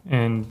go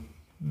and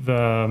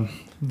the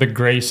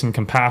grace and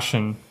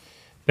compassion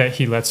that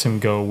he lets him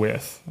go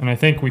with. And I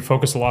think we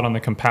focus a lot on the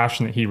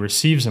compassion that he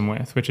receives him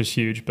with, which is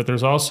huge, but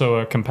there's also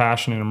a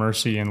compassion and a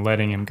mercy in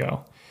letting him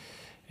go.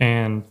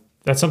 And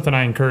that's something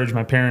I encourage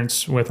my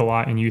parents with a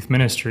lot in youth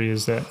ministry,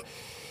 is that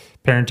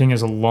parenting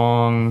is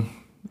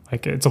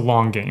it's a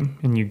long game.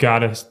 And you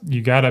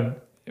gotta,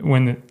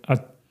 when a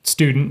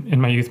student in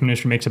my youth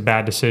ministry makes a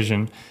bad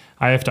decision,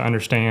 I have to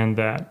understand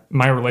that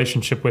my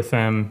relationship with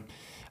them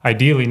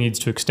ideally needs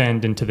to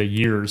extend into the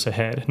years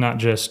ahead, not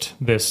just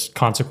this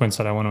consequence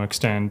that I want to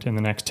extend in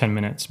the next 10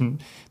 minutes.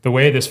 The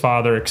way this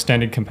father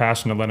extended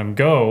compassion to let him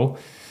go,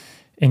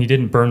 and he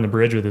didn't burn the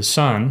bridge with his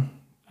son,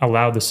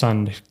 allowed the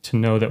son to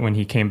know that when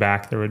he came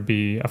back, there would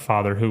be a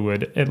father who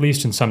would, at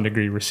least in some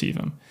degree, receive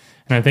him.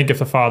 And I think if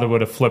the father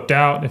would have flipped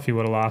out, if he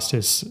would have lost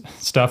his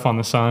stuff on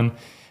the son,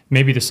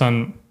 maybe the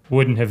son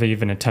wouldn't have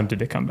even attempted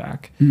to come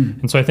back.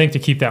 And so I think to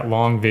keep that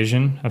long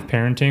vision of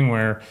parenting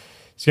where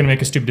he's going to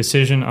make a stupid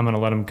decision, I'm going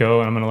to let him go,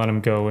 and I'm going to let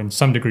him go in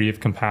some degree of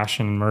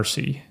compassion and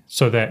mercy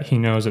so that he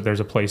knows that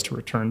there's a place to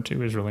return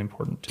to, is really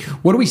important too.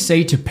 What do we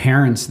say to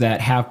parents that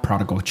have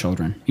prodigal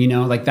children? You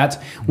know, like that's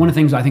one of the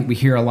things I think we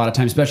hear a lot of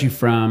times, especially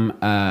from,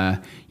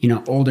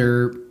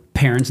 older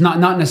parents, not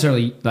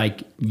necessarily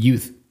like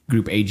youth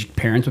group age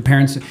parents, but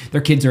parents,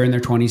 their kids are in their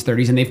 20s,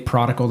 30s, and they've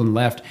prodigaled and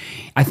left.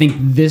 I think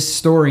this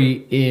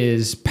story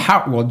is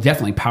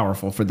definitely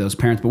powerful for those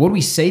parents. But what do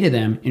we say to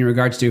them in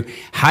regards to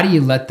how do you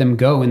let them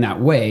go in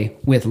that way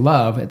with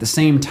love, at the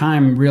same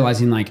time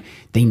realizing like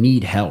they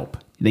need help,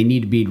 they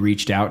need to be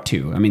reached out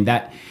to? I mean,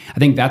 I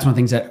think that's one of the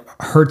things that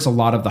hurts a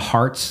lot of the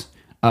hearts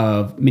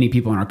of many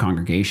people in our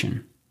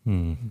congregation.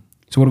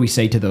 So what do we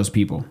say to those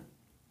people?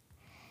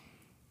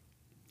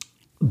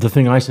 The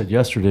thing I said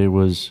yesterday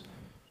was,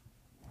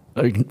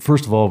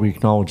 first of all, we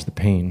acknowledge the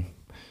pain.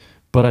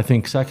 But I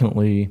think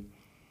secondly,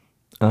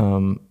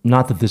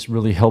 not that this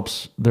really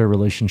helps their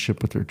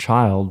relationship with their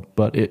child,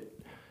 but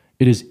it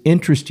is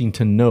interesting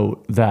to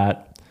note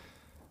that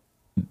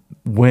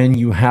when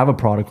you have a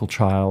prodigal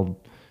child,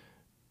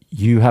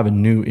 you have a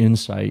new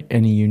insight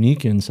and a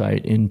unique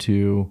insight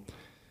into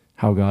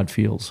how God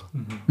feels.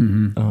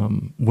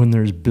 When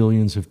there's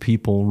billions of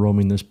people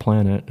roaming this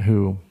planet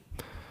who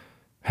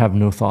have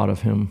no thought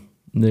of him,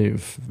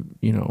 they've,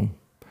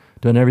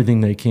 done everything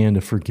they can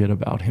to forget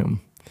about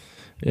him.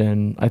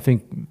 And I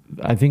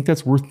think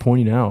that's worth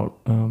pointing out.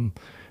 And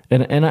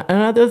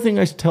another thing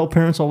I tell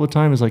parents all the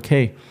time is like,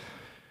 hey,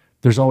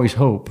 there's always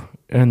hope.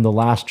 And the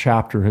last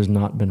chapter has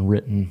not been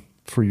written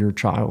for your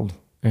child.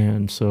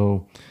 And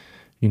so,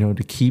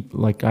 to keep,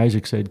 like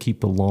Isaac said, keep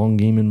the long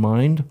game in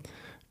mind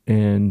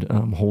and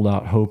hold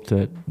out hope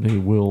that they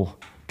will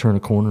turn a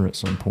corner at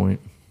some point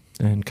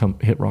and come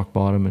hit rock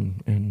bottom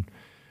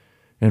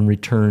and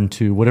return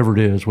to whatever it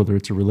is, whether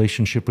it's a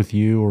relationship with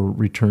you or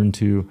return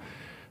to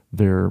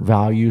their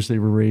values they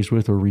were raised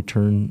with, or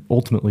return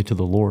ultimately to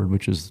the Lord,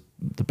 which is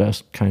the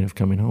best kind of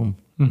coming home.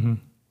 Mm-hmm.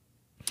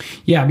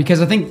 Yeah,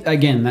 because I think,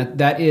 again,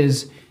 that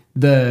is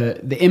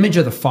the image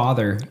of the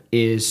Father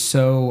is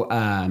so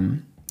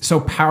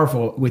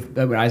powerful with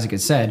what Isaac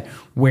had said,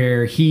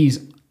 where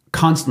he's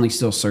constantly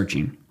still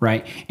searching,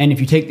 right? And if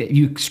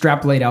you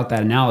extrapolate out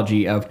that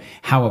analogy of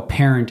how a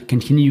parent can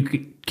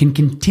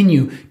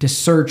continue to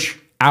search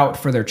out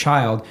for their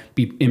child,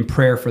 be in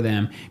prayer for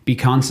them, be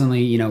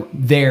constantly,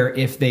 there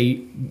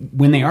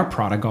when they are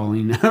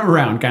prodigaling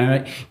around, kind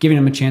of giving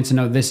them a chance to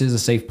know this is a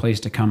safe place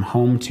to come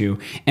home to.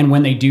 And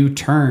when they do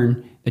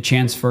turn, the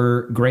chance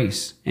for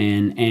grace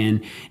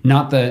and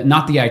not the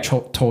I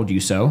told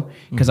you so,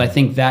 because I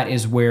think that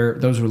is where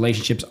those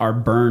relationships are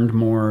burned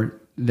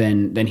more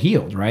than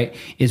healed, right?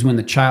 Is when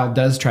the child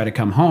does try to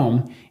come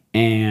home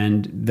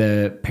and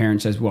the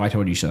parent says, well, I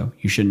told you so.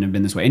 You shouldn't have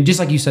been this way. And just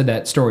like you said,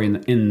 that story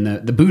in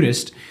the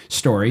Buddhist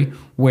story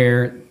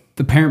where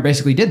the parent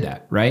basically did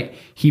that, right?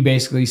 He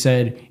basically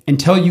said,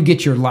 until you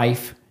get your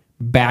life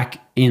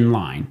back in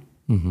line,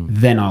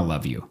 then I'll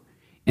love you.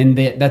 And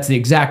that's the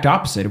exact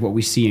opposite of what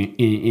we see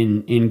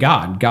in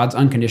God. God's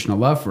unconditional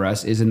love for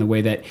us is in the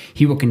way that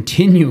he will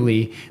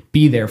continually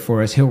be there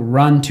for us. He'll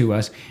run to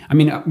us. I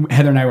mean,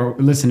 Heather and I were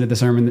listening to the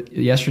sermon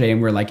yesterday,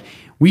 and we're like,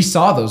 we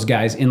saw those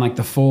guys in like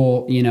the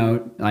full,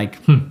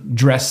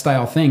 dress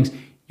style things.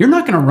 You're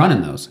not going to run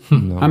in those.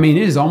 No. I mean,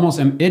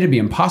 it'd be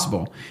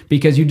impossible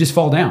because you just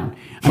fall down.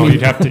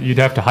 You'd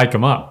have to hike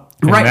them up.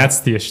 And right.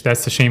 That's the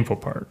shameful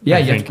part. Yeah, I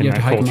you think, have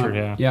to hike culture,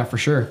 them up. Yeah, for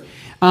sure.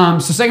 So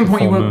second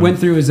point you went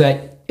through is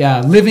that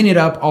living it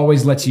up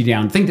always lets you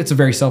down. I think that's a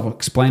very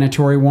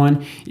self-explanatory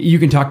one. You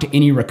can talk to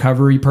any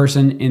recovery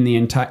person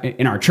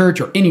in our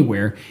church or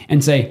anywhere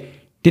and say,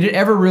 did it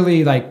ever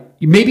really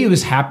maybe it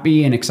was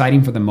happy and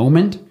exciting for the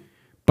moment,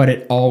 but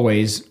it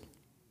always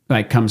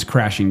comes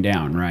crashing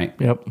down, right?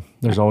 Yep.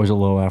 There's always a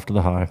low after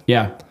the high.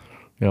 Yeah.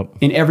 Yep.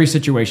 In every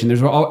situation,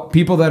 there's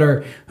people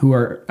who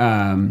are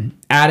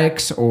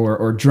addicts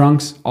or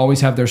drunks always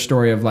have their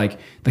story of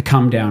the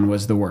come down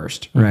was the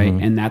worst, right?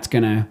 And that's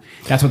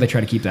what they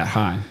try to keep that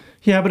high.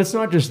 Yeah, but it's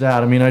not just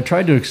that. I mean, I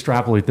tried to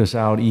extrapolate this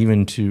out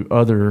even to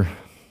other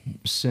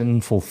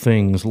sinful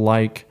things,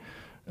 like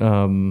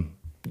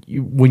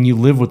when you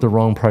live with the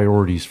wrong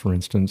priorities, for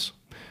instance.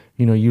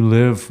 You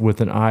live with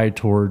an eye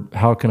toward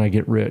how can I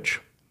get rich.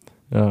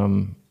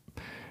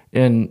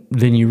 And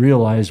then you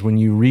realize when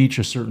you reach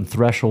a certain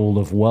threshold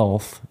of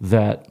wealth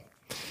that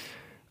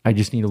I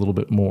just need a little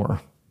bit more,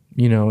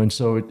 and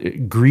so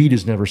greed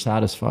is never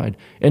satisfied.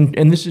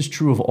 And this is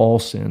true of all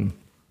sin.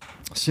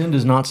 Sin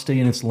does not stay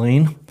in its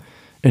lane,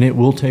 and it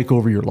will take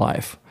over your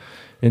life.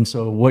 And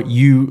so what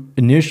you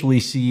initially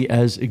see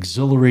as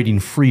exhilarating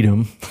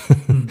freedom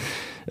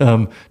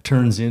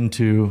turns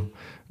into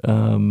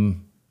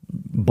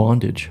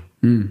bondage.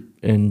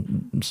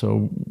 And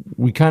so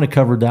we kind of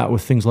covered that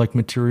with things like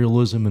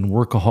materialism and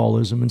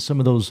workaholism and some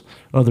of those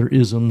other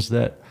isms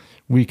that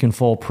we can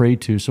fall prey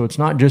to. So it's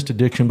not just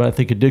addiction, but I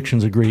think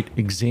addiction's a great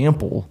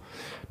example,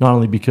 not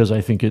only because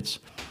I think it's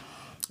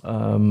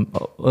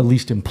at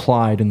least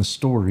implied in the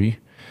story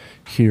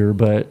here,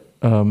 but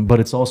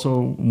it's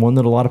also one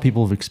that a lot of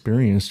people have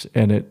experienced,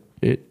 and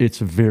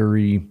it's a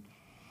very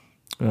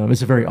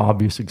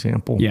obvious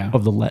example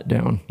of the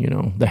letdown,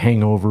 the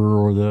hangover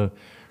or the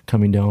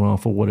coming down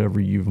off of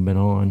whatever you've been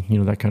on,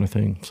 that kind of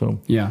thing.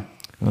 So yeah.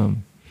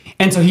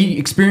 And so he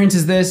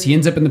experiences this. He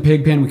ends up in the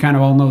pig pen. We kind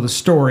of all know the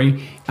story.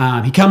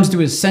 He comes to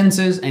his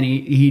senses, and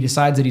he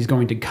decides that he's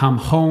going to come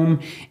home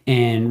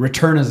and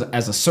return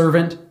as a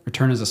servant,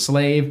 return as a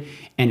slave.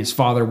 And his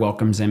father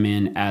welcomes him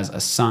in as a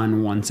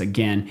son once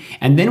again.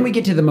 And then we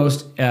get to the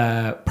most,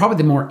 probably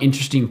the more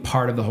interesting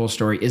part of the whole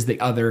story is the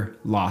other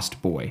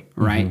lost boy,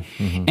 right?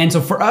 And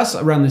so for us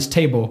around this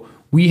table,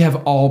 we have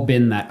all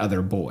been that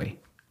other boy,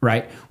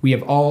 right? We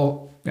have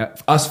all,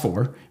 us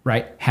four,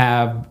 right,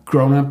 have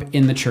grown up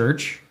in the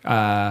church,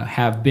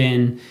 have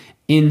been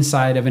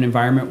inside of an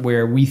environment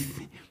where we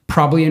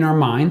probably in our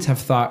minds have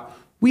thought,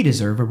 we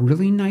deserve a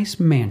really nice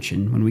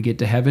mansion when we get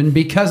to heaven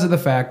because of the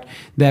fact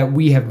that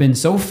we have been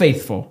so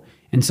faithful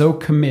and so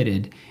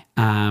committed.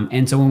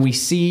 And so when we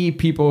see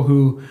people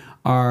who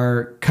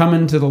are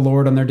coming to the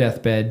Lord on their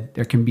deathbed,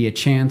 there can be a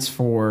chance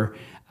for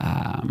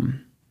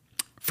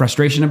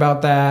frustration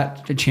about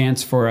that, a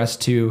chance for us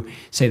to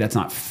say that's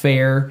not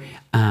fair.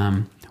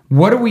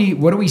 What do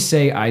we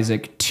say,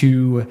 Isaac,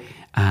 to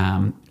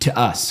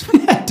us,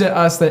 to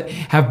us that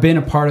have been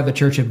a part of the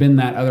church, have been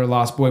that other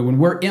lost boy, when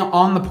we're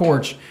on the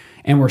porch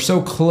and we're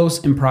so close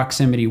in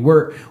proximity,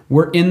 we're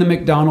in the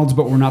McDonald's,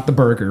 but we're not the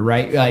burger,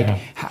 right? Like,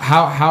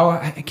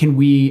 how can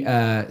we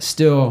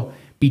still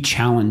be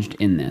challenged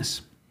in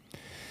this?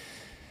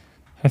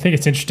 I think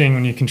it's interesting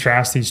when you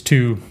contrast these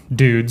two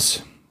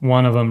dudes.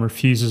 One of them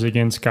refuses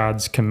against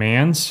God's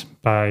commands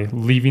by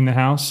leaving the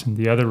house, and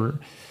the other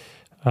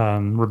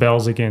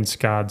rebels against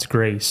God's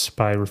grace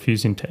by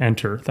refusing to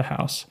enter the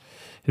house.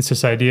 It's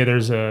this idea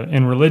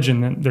in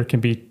religion that there can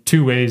be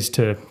two ways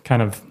to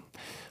kind of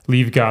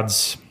leave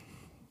God's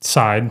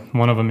side.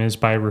 One of them is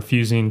by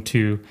refusing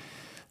to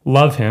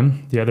love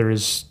him. The other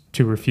is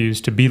to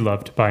refuse to be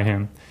loved by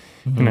him.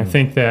 Mm-hmm. And I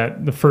think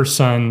that the first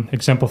son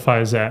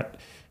exemplifies that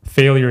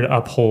failure to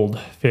uphold,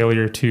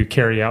 failure to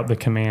carry out the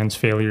commands,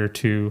 failure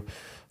to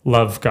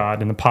love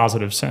God in the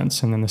positive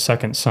sense. And then the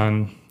second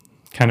son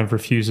kind of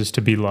refuses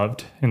to be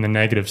loved in the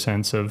negative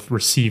sense of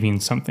receiving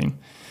something.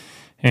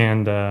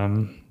 And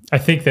I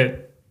think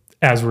that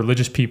as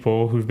religious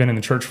people who've been in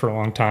the church for a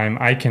long time,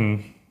 I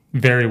can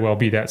very well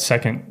be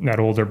that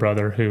older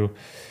brother who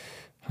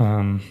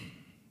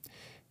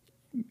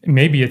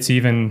maybe it's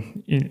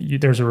even,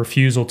 there's a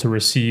refusal to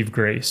receive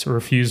grace, a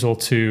refusal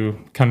to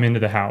come into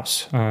the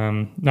house,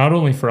 not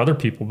only for other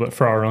people, but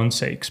for our own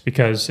sakes,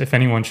 because if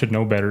anyone should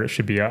know better, it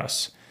should be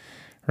us,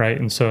 right?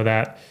 And so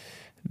that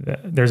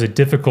there's a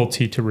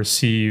difficulty to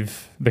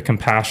receive the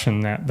compassion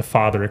that the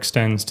father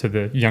extends to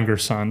the younger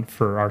son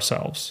for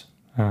ourselves.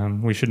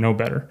 We should know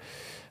better.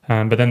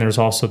 But then there's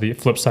also the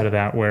flip side of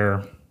that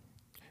where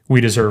we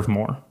deserve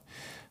more.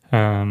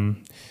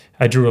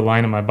 I drew a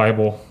line in my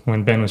Bible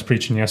when Ben was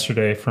preaching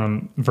yesterday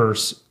from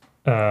verse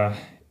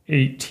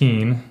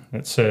 18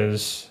 that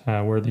says,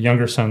 where the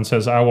younger son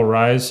says, I will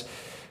rise,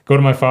 go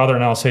to my father,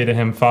 and I'll say to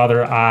him,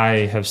 Father,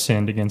 I have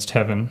sinned against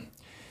heaven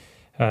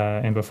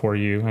and before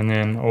you. And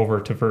then over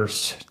to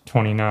verse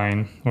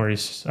 29, where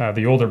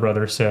the older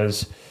brother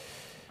says,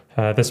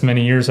 this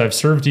many years I've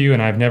served you,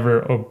 and I've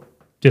never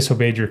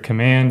disobeyed your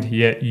command,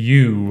 yet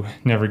you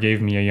never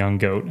gave me a young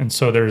goat. And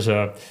so there's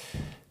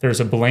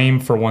a blame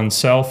for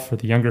oneself, for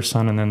the younger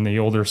son, and then the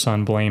older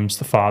son blames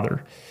the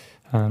father.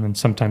 And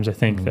sometimes I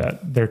think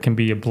that there can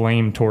be a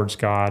blame towards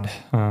God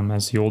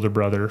as the older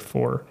brother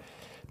for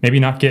maybe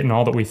not getting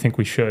all that we think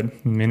we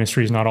should.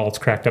 Ministry is not all it's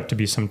cracked up to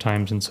be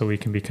sometimes, and so we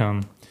can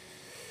become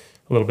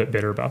a little bit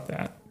bitter about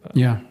that. But,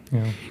 yeah.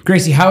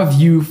 Gracie, how have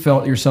you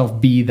felt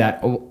yourself be that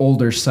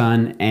older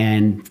son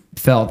and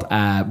felt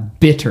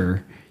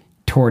bitter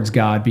towards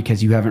God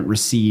because you haven't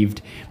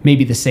received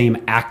maybe the same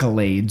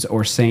accolades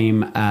or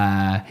same,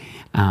 I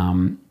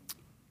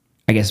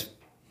guess,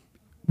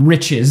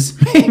 riches,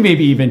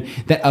 maybe even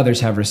that others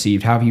have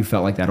received? How have you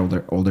felt like that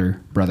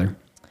older brother?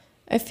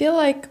 I feel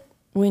like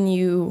when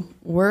you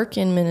work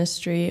in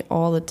ministry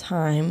all the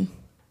time,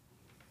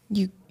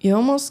 you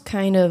almost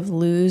kind of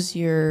lose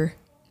your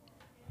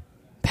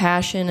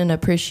passion and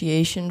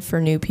appreciation for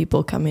new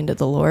people coming to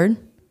the Lord.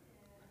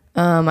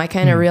 I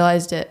kind of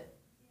realized it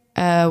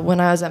when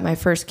I was at my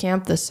first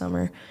camp this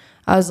summer.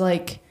 I was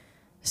like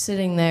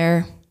sitting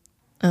there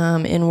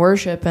in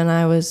worship, and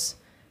I was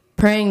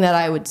praying that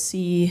I would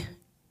see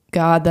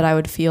God, that I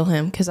would feel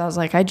him, because I was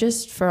like,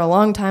 for a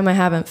long time, I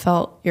haven't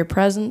felt your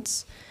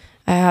presence.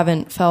 I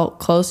haven't felt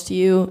close to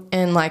you,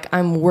 and like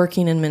I'm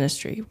working in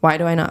ministry. Why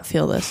do I not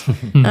feel this?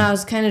 And I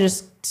was kind of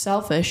just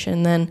selfish,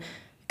 and then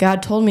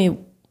God told me,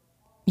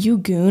 you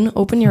goon,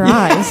 open your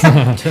eyes.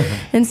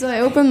 And so I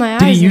opened my eyes.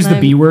 Did he use the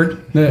B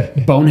word? The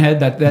bonehead?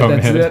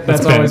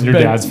 That's always your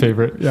been dad's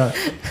favorite. Yeah.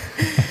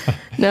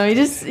 No,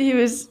 he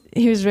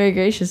was very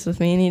gracious with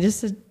me, and he just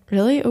said,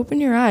 really,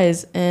 open your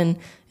eyes. And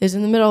it was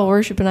in the middle of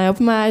worship, and I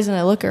open my eyes and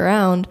I look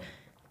around,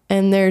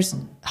 and there's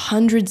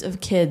hundreds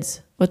of kids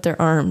with their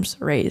arms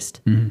raised,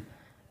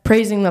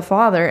 praising the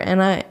Father.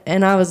 And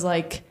I was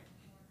like,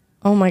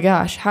 oh my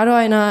gosh, how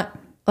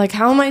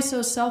am I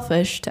so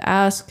selfish to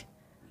ask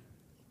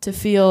to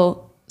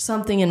feel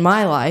something in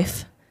my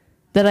life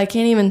that I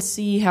can't even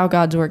see how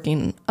God's working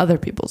in other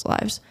people's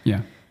lives?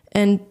 Yeah.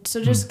 And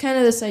so just kind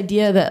of this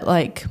idea that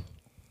like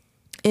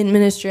in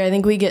ministry, I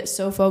think we get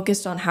so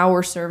focused on how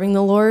we're serving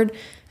the Lord,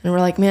 and we're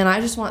like, man,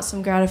 I just want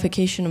some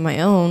gratification of my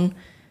own,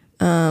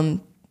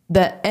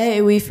 that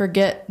A, we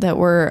forget that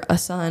we're a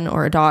son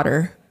or a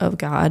daughter of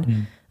God,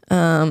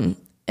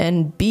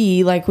 and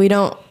B, like we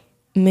don't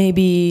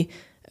maybe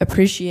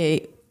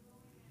appreciate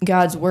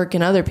God's work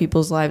in other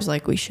people's lives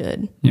like we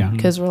should. Yeah.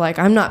 Because we're like,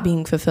 I'm not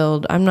being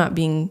fulfilled. I'm not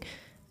being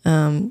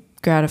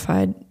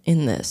gratified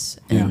in this.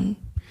 And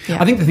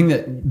I think the thing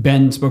that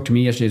Ben spoke to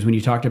me yesterday is when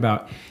you talked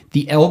about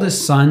the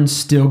eldest son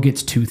still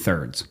gets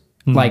 2/3.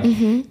 Like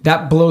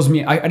that blows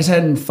me. I just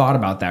hadn't thought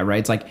about that, right?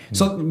 It's like,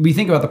 so we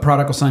think about the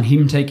prodigal son,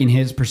 him taking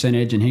his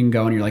percentage and him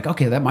going, and you're like,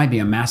 okay, that might be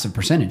a massive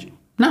percentage.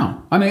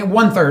 No, I mean,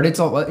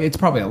 1/3, it's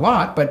probably a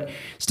lot, but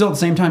still at the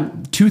same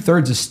time,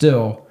 2/3 is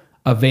still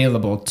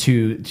available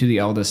to the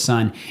eldest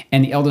son,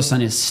 and the eldest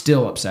son is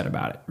still upset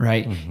about it,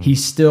 right?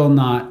 He's still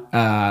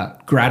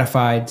not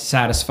gratified,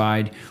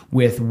 satisfied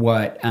with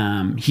what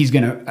he's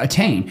going to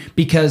attain,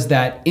 because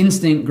that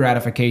instant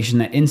gratification,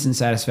 that instant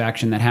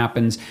satisfaction that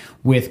happens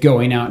with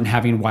going out and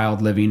having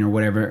wild living or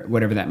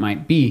whatever that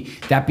might be,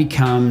 that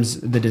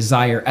becomes the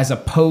desire, as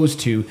opposed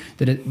to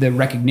the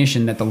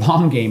recognition that the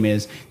long game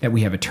is that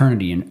we have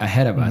eternity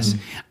ahead of us.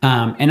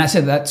 And I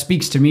said that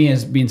speaks to me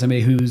as being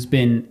somebody who's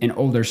been an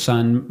older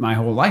son my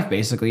whole life,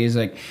 basically, is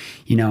like,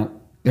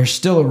 there's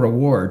still a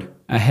reward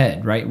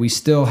ahead, right? We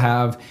still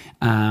have,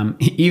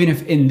 even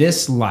if in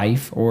this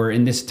life or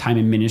in this time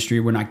in ministry,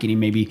 we're not getting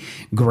maybe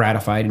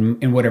gratified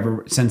in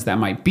whatever sense that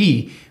might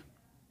be,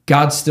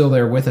 God's still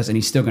there with us, and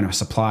he's still going to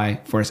supply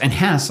for us, and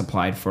has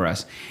supplied for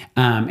us,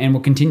 and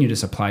will continue to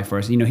supply for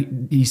us.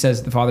 He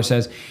says, the Father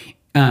says,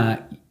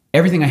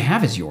 everything I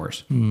have is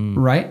yours,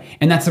 right?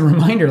 And that's a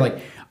reminder, like,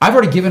 I've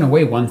already given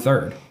away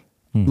 1/3.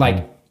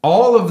 Like,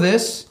 all of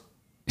this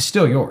is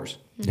still yours.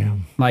 Yeah.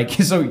 Like,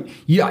 so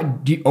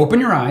you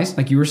open your eyes,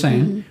 like you were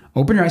saying,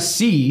 open your eyes,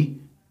 see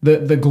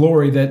the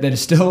glory that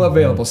is still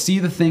available, see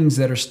the things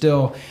that are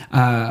still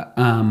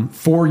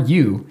for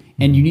you.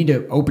 And you need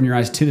to open your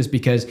eyes to this,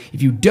 because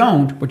if you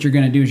don't, what you're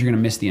going to do is you're going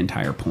to miss the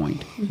entire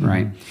point,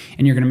 right?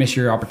 And you're going to miss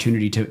your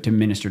opportunity to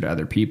minister to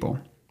other people.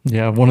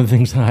 Yeah, one of the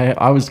things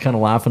I was kind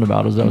of laughing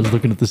about as I was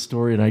looking at this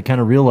story, and I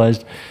kind of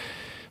realized,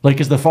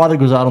 like, as the father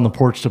goes out on the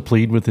porch to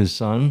plead with his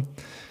son,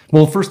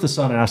 well, first the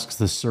son asks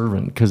the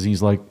servant, because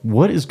he's like,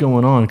 what is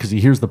going on? Because he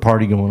hears the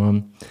party going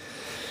on.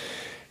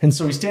 And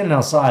so he's standing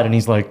outside, and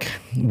he's like,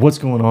 what's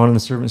going on? And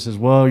the servant says,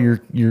 well, your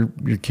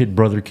kid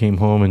brother came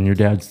home, and your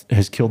dad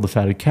has killed the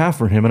fatted calf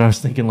for him. And I was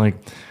thinking, like,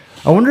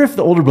 I wonder if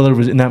the older brother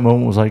was in that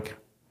moment was like,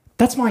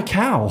 that's my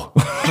cow.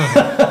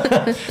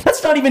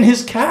 That's not even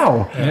his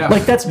cow. Yeah.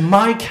 Like, that's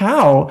my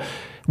cow.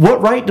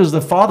 What right does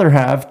the father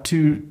have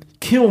to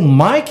kill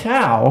my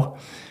cow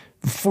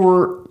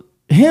for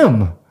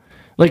him?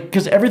 Like,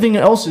 because everything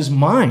else is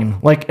mine.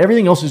 Like,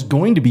 everything else is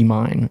going to be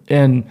mine.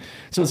 And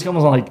so it's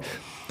almost like,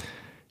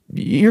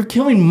 you're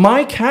killing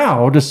my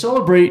cow to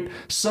celebrate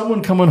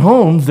someone coming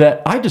home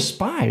that I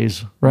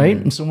despise, right?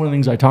 And so one of the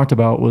things I talked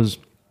about was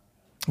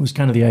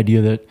kind of the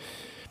idea that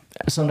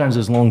sometimes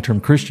as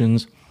long-term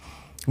Christians,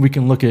 we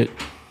can look at,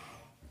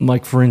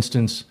 like, for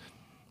instance,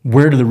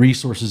 where do the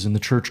resources in the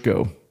church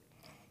go?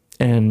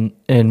 And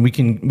we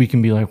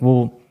can be like,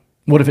 well,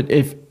 what if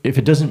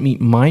it doesn't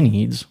meet my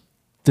needs,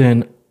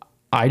 then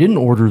I didn't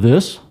order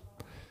this,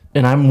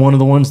 and I'm one of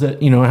the ones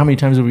that, how many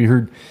times have we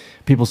heard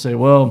people say,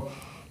 well,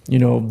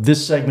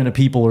 this segment of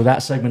people or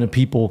that segment of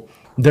people,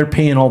 they're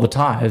paying all the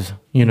tithes.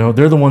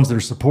 They're the ones that are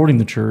supporting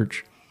the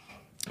church,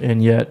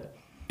 and yet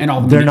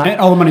all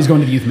the money's going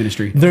to the youth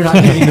ministry. They're not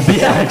getting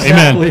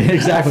the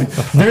exactly.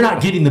 They're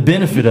not getting the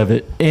benefit of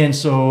it, and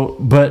so,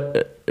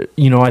 but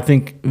I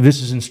think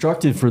this is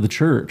instructive for the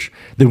church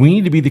that we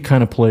need to be the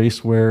kind of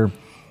place where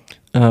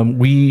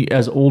we,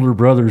 as older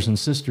brothers and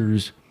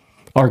sisters,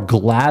 are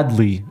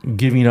gladly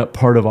giving up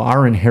part of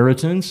our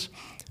inheritance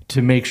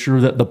to make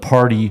sure that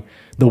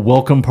the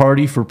welcome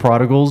party for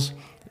prodigals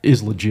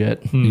is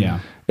legit. Yeah.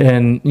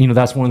 And,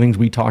 that's one of the things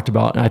we talked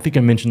about. And I think I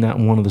mentioned that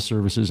in one of the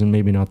services and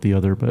maybe not the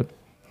other, but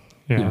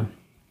yeah.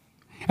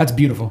 That's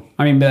beautiful.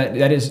 I mean,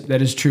 that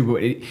is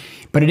true,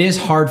 but it is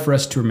hard for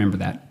us to remember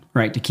that,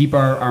 right? To keep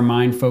our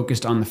mind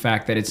focused on the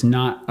fact that it's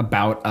not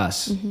about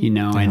us,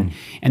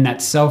 and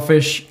that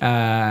selfish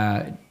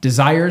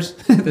desires,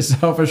 the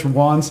selfish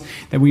wants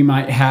that we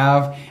might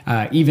have,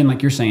 even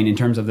like you're saying, in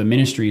terms of the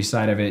ministry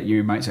side of it,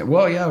 you might say,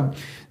 well, yeah,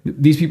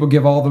 these people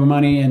give all the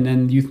money, and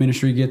then youth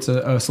ministry gets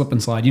a slip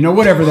and slide,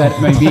 whatever that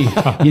may be.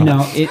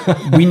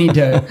 We need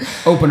to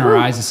open our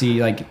eyes to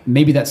see, like,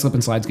 maybe that slip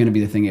and slide is going to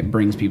be the thing that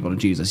brings people to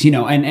Jesus,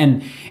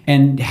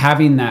 and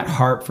having that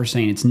heart for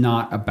saying it's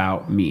not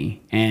about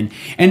me. And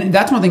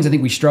that's one of the things I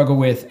think we struggle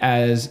with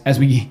as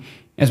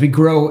we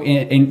grow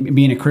in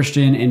being a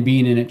Christian and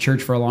being in a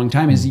church for a long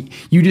time, is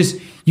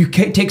you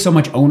take so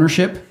much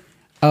ownership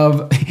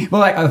of,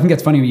 well, I think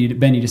that's funny what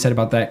Ben, you just said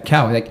about that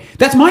cow. Like,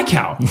 that's my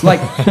cow.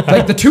 Like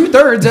the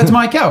 2/3, that's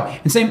my cow.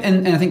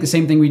 And I think the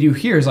same thing we do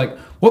here is like,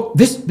 well,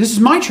 this is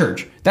my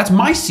church. That's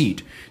my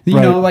seat.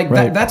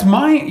 That's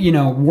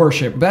my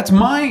worship. That's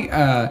my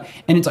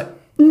and it's like,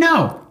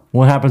 no.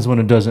 What happens when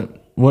it doesn't?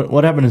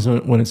 What happens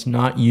when it's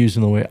not used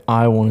in the way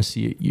I want to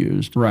see it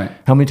used? Right.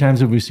 How many times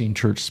have we seen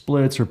church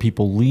splits or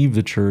people leave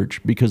the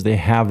church because they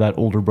have that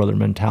older brother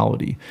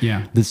mentality?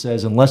 Yeah. That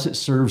says, unless it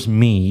serves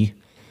me,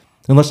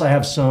 unless I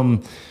have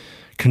some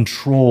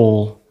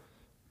control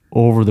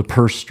over the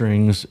purse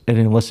strings, and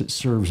unless it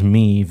serves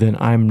me, then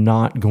I'm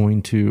not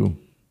going to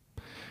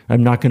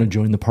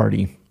join the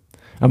party.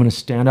 I'm going to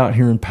stand out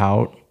here and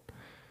pout.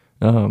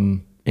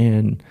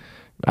 And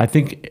I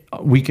think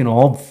we can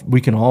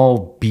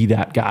all be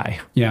that guy.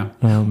 Yeah.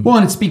 Well,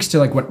 and it speaks to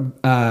like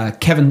what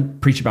Kevin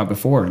preached about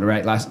before,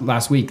 right?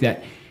 Last week,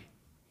 that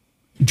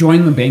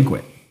join the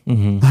banquet.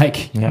 Mm-hmm.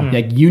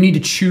 Like you need to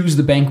choose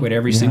the banquet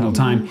every single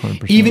time.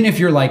 100%. Even if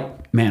you're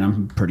like man,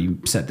 I'm pretty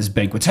upset this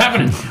banquet's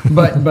happening.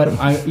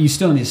 but you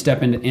still need to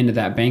step into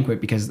that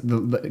banquet because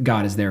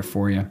God is there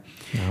for you.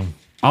 Yeah.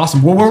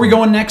 Awesome. Well, where are we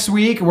going next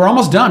week? We're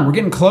almost done. We're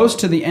getting close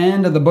to the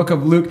end of the book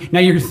of Luke.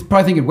 Now, you're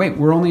probably thinking, wait,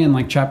 we're only in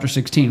like chapter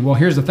 16. Well,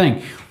 here's the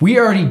thing. We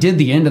already did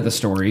the end of the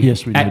story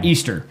at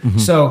Easter. Mm-hmm.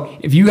 So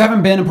if you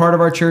haven't been a part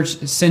of our church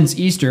since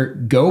Easter,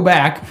 go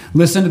back,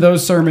 listen to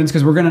those sermons,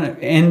 because we're going to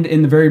end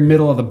in the very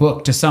middle of the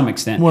book to some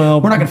extent.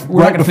 Well, we're not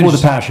going to finish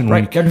the Passion Week.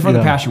 Right before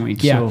the Passion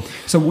Week, yeah.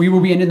 So we will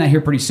be ending that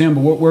here pretty soon,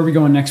 but where are we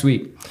going next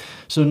week?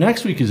 So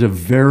next week is a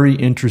very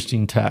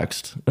interesting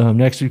text.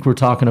 Next week we're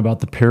talking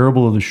about the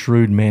parable of the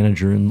shrewd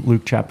manager in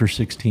Luke chapter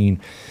 16.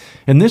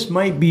 And this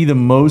might be the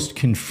most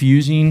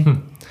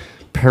confusing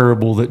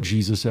parable that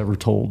Jesus ever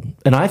told.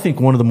 And I think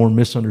one of the more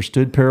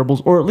misunderstood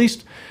parables, or at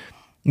least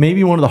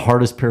maybe one of the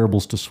hardest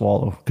parables to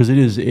swallow, because it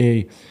is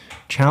a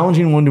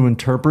challenging one to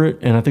interpret.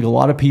 And I think a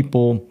lot of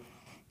people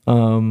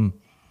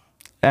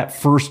at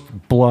first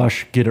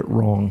blush get it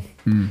wrong.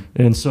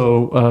 And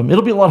so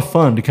it'll be a lot of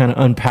fun to kind of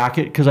unpack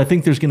it, because I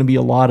think there's going to be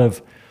a lot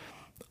of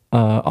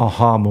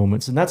aha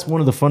moments. And that's one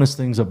of the funnest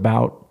things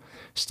about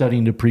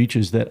studying to preach,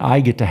 is that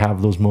I get to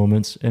have those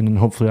moments, and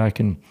hopefully I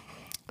can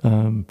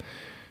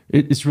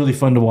it's really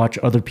fun to watch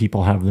other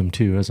people have them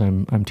too as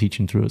I'm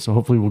teaching through it. So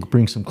hopefully we'll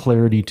bring some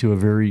clarity to a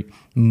very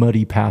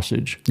muddy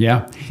passage.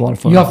 Yeah. It's a lot of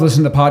fun. You'll have to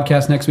listen to the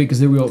podcast next week,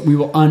 because we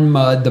will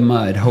unmud the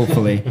mud,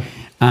 hopefully.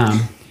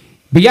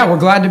 But yeah, we're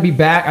glad to be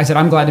back. I said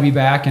I'm glad to be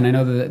back, and I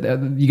know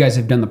that you guys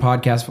have done the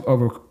podcast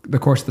over the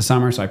course of the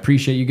summer, so I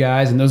appreciate you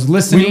guys and those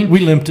listening.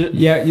 We limped it.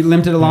 Yeah, you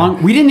limped it along.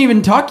 Yeah. We didn't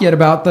even talk yet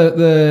about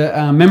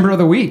the member of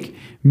the week.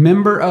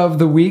 Member of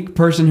the week,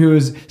 person who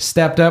has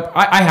stepped up.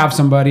 I have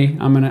somebody.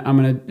 I'm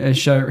gonna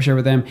share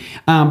with them.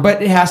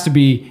 But it's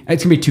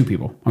gonna be two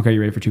people. Okay,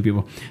 you ready for two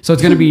people? So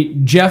it's gonna be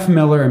Jeff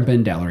Miller and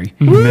Ben Dellery.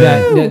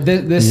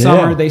 This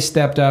summer they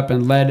stepped up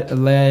and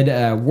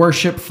led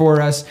worship for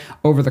us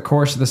over the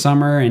course of the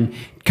summer, and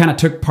kind of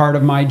took part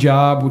of my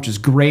job, which is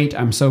great.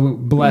 I'm so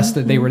blessed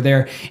that they were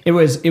there. It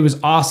was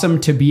awesome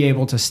to be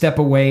able to step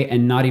away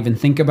and not even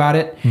think about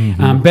it.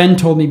 Ben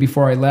told me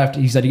before I left,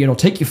 he said, it'll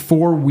take you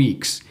 4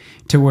 weeks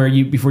to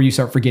before you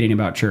start forgetting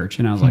about church.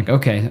 And I was like,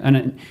 okay. And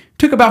it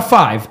took about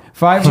 5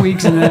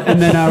 weeks. And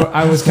then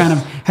I was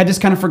had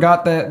just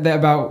forgot that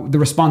about the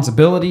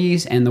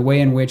responsibilities and the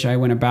way in which I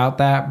went about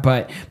that.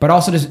 But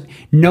also just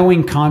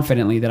knowing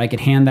confidently that I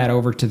could hand that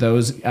over to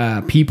those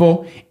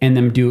people and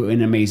them do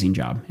an amazing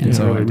job. And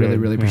so I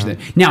really appreciate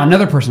it. Now,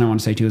 another person I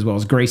want to say too as well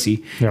is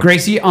Gracie. Yep.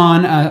 Gracie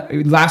on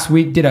last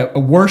week did a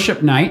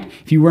worship night.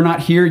 If you were not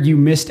here, you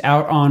missed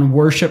out on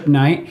worship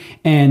night.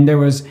 And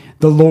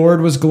the Lord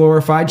was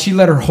glorified. She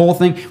led her whole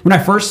thing. When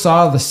I first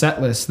saw the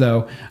set list,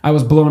 though, I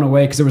was blown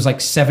away, because there was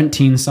like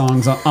 17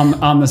 songs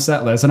on the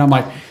set list. And I'm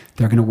like,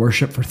 they're going to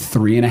worship for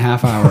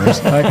 3.5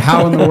 hours. Like,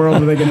 how in the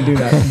world are they going to do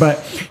that?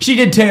 But she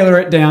did tailor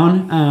it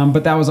down.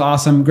 But that was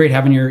awesome. Great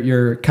having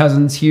your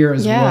cousins here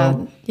as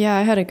well. Yeah,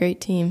 I had a great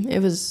team. It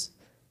was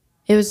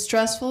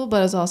stressful, but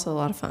it was also a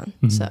lot of fun.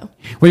 So,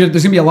 well,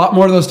 there's gonna be a lot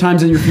more of those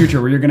times in your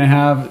future where you're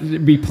gonna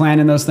be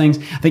planning those things.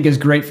 I think it's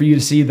great for you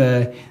to see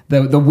the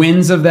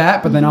wins of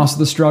that, but then also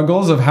the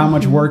struggles of how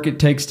much work it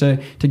takes to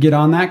get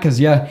on that. Because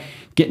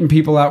getting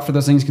people out for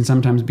those things can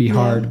sometimes be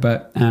hard.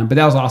 But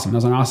that was awesome. That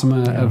was an awesome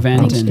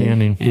event,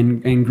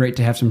 and great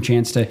to have some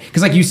chance to.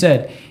 Because like you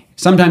said,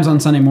 sometimes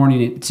on Sunday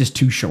morning it's just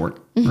too short,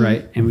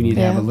 right? And we need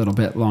to have a little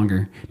bit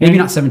longer. Maybe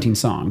not 17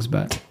 songs,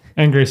 but.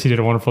 And Gracie did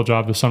a wonderful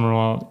job this summer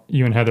while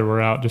you and Heather were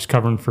out, just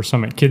covering for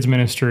Summit Kids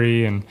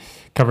Ministry and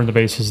covering the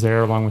bases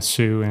there, along with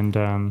Sue and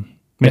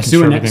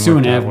Sue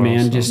and Ev,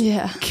 man, just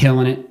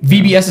killing it.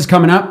 VBS is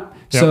coming up,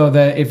 so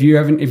that if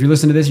you're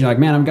listening to this, and you're like,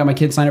 man, I've got my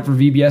kids signed up for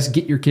VBS.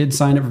 Get your kids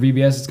signed up for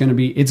VBS. It's going to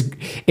be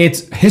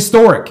it's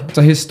historic. It's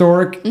a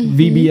historic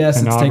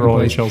VBS that's taking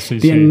place.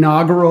 HLCC. The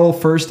inaugural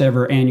first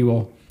ever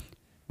annual,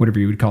 whatever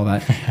you would call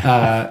that,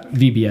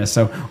 VBS.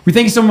 So we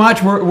thank you so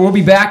much. We'll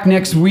be back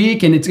next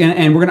week, and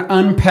we're gonna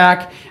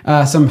unpack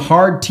some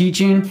hard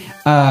teaching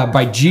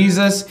by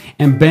Jesus,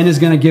 and Ben is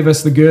gonna give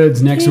us the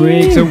goods next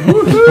week. So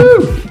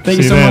woohoo! Thank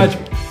you so much.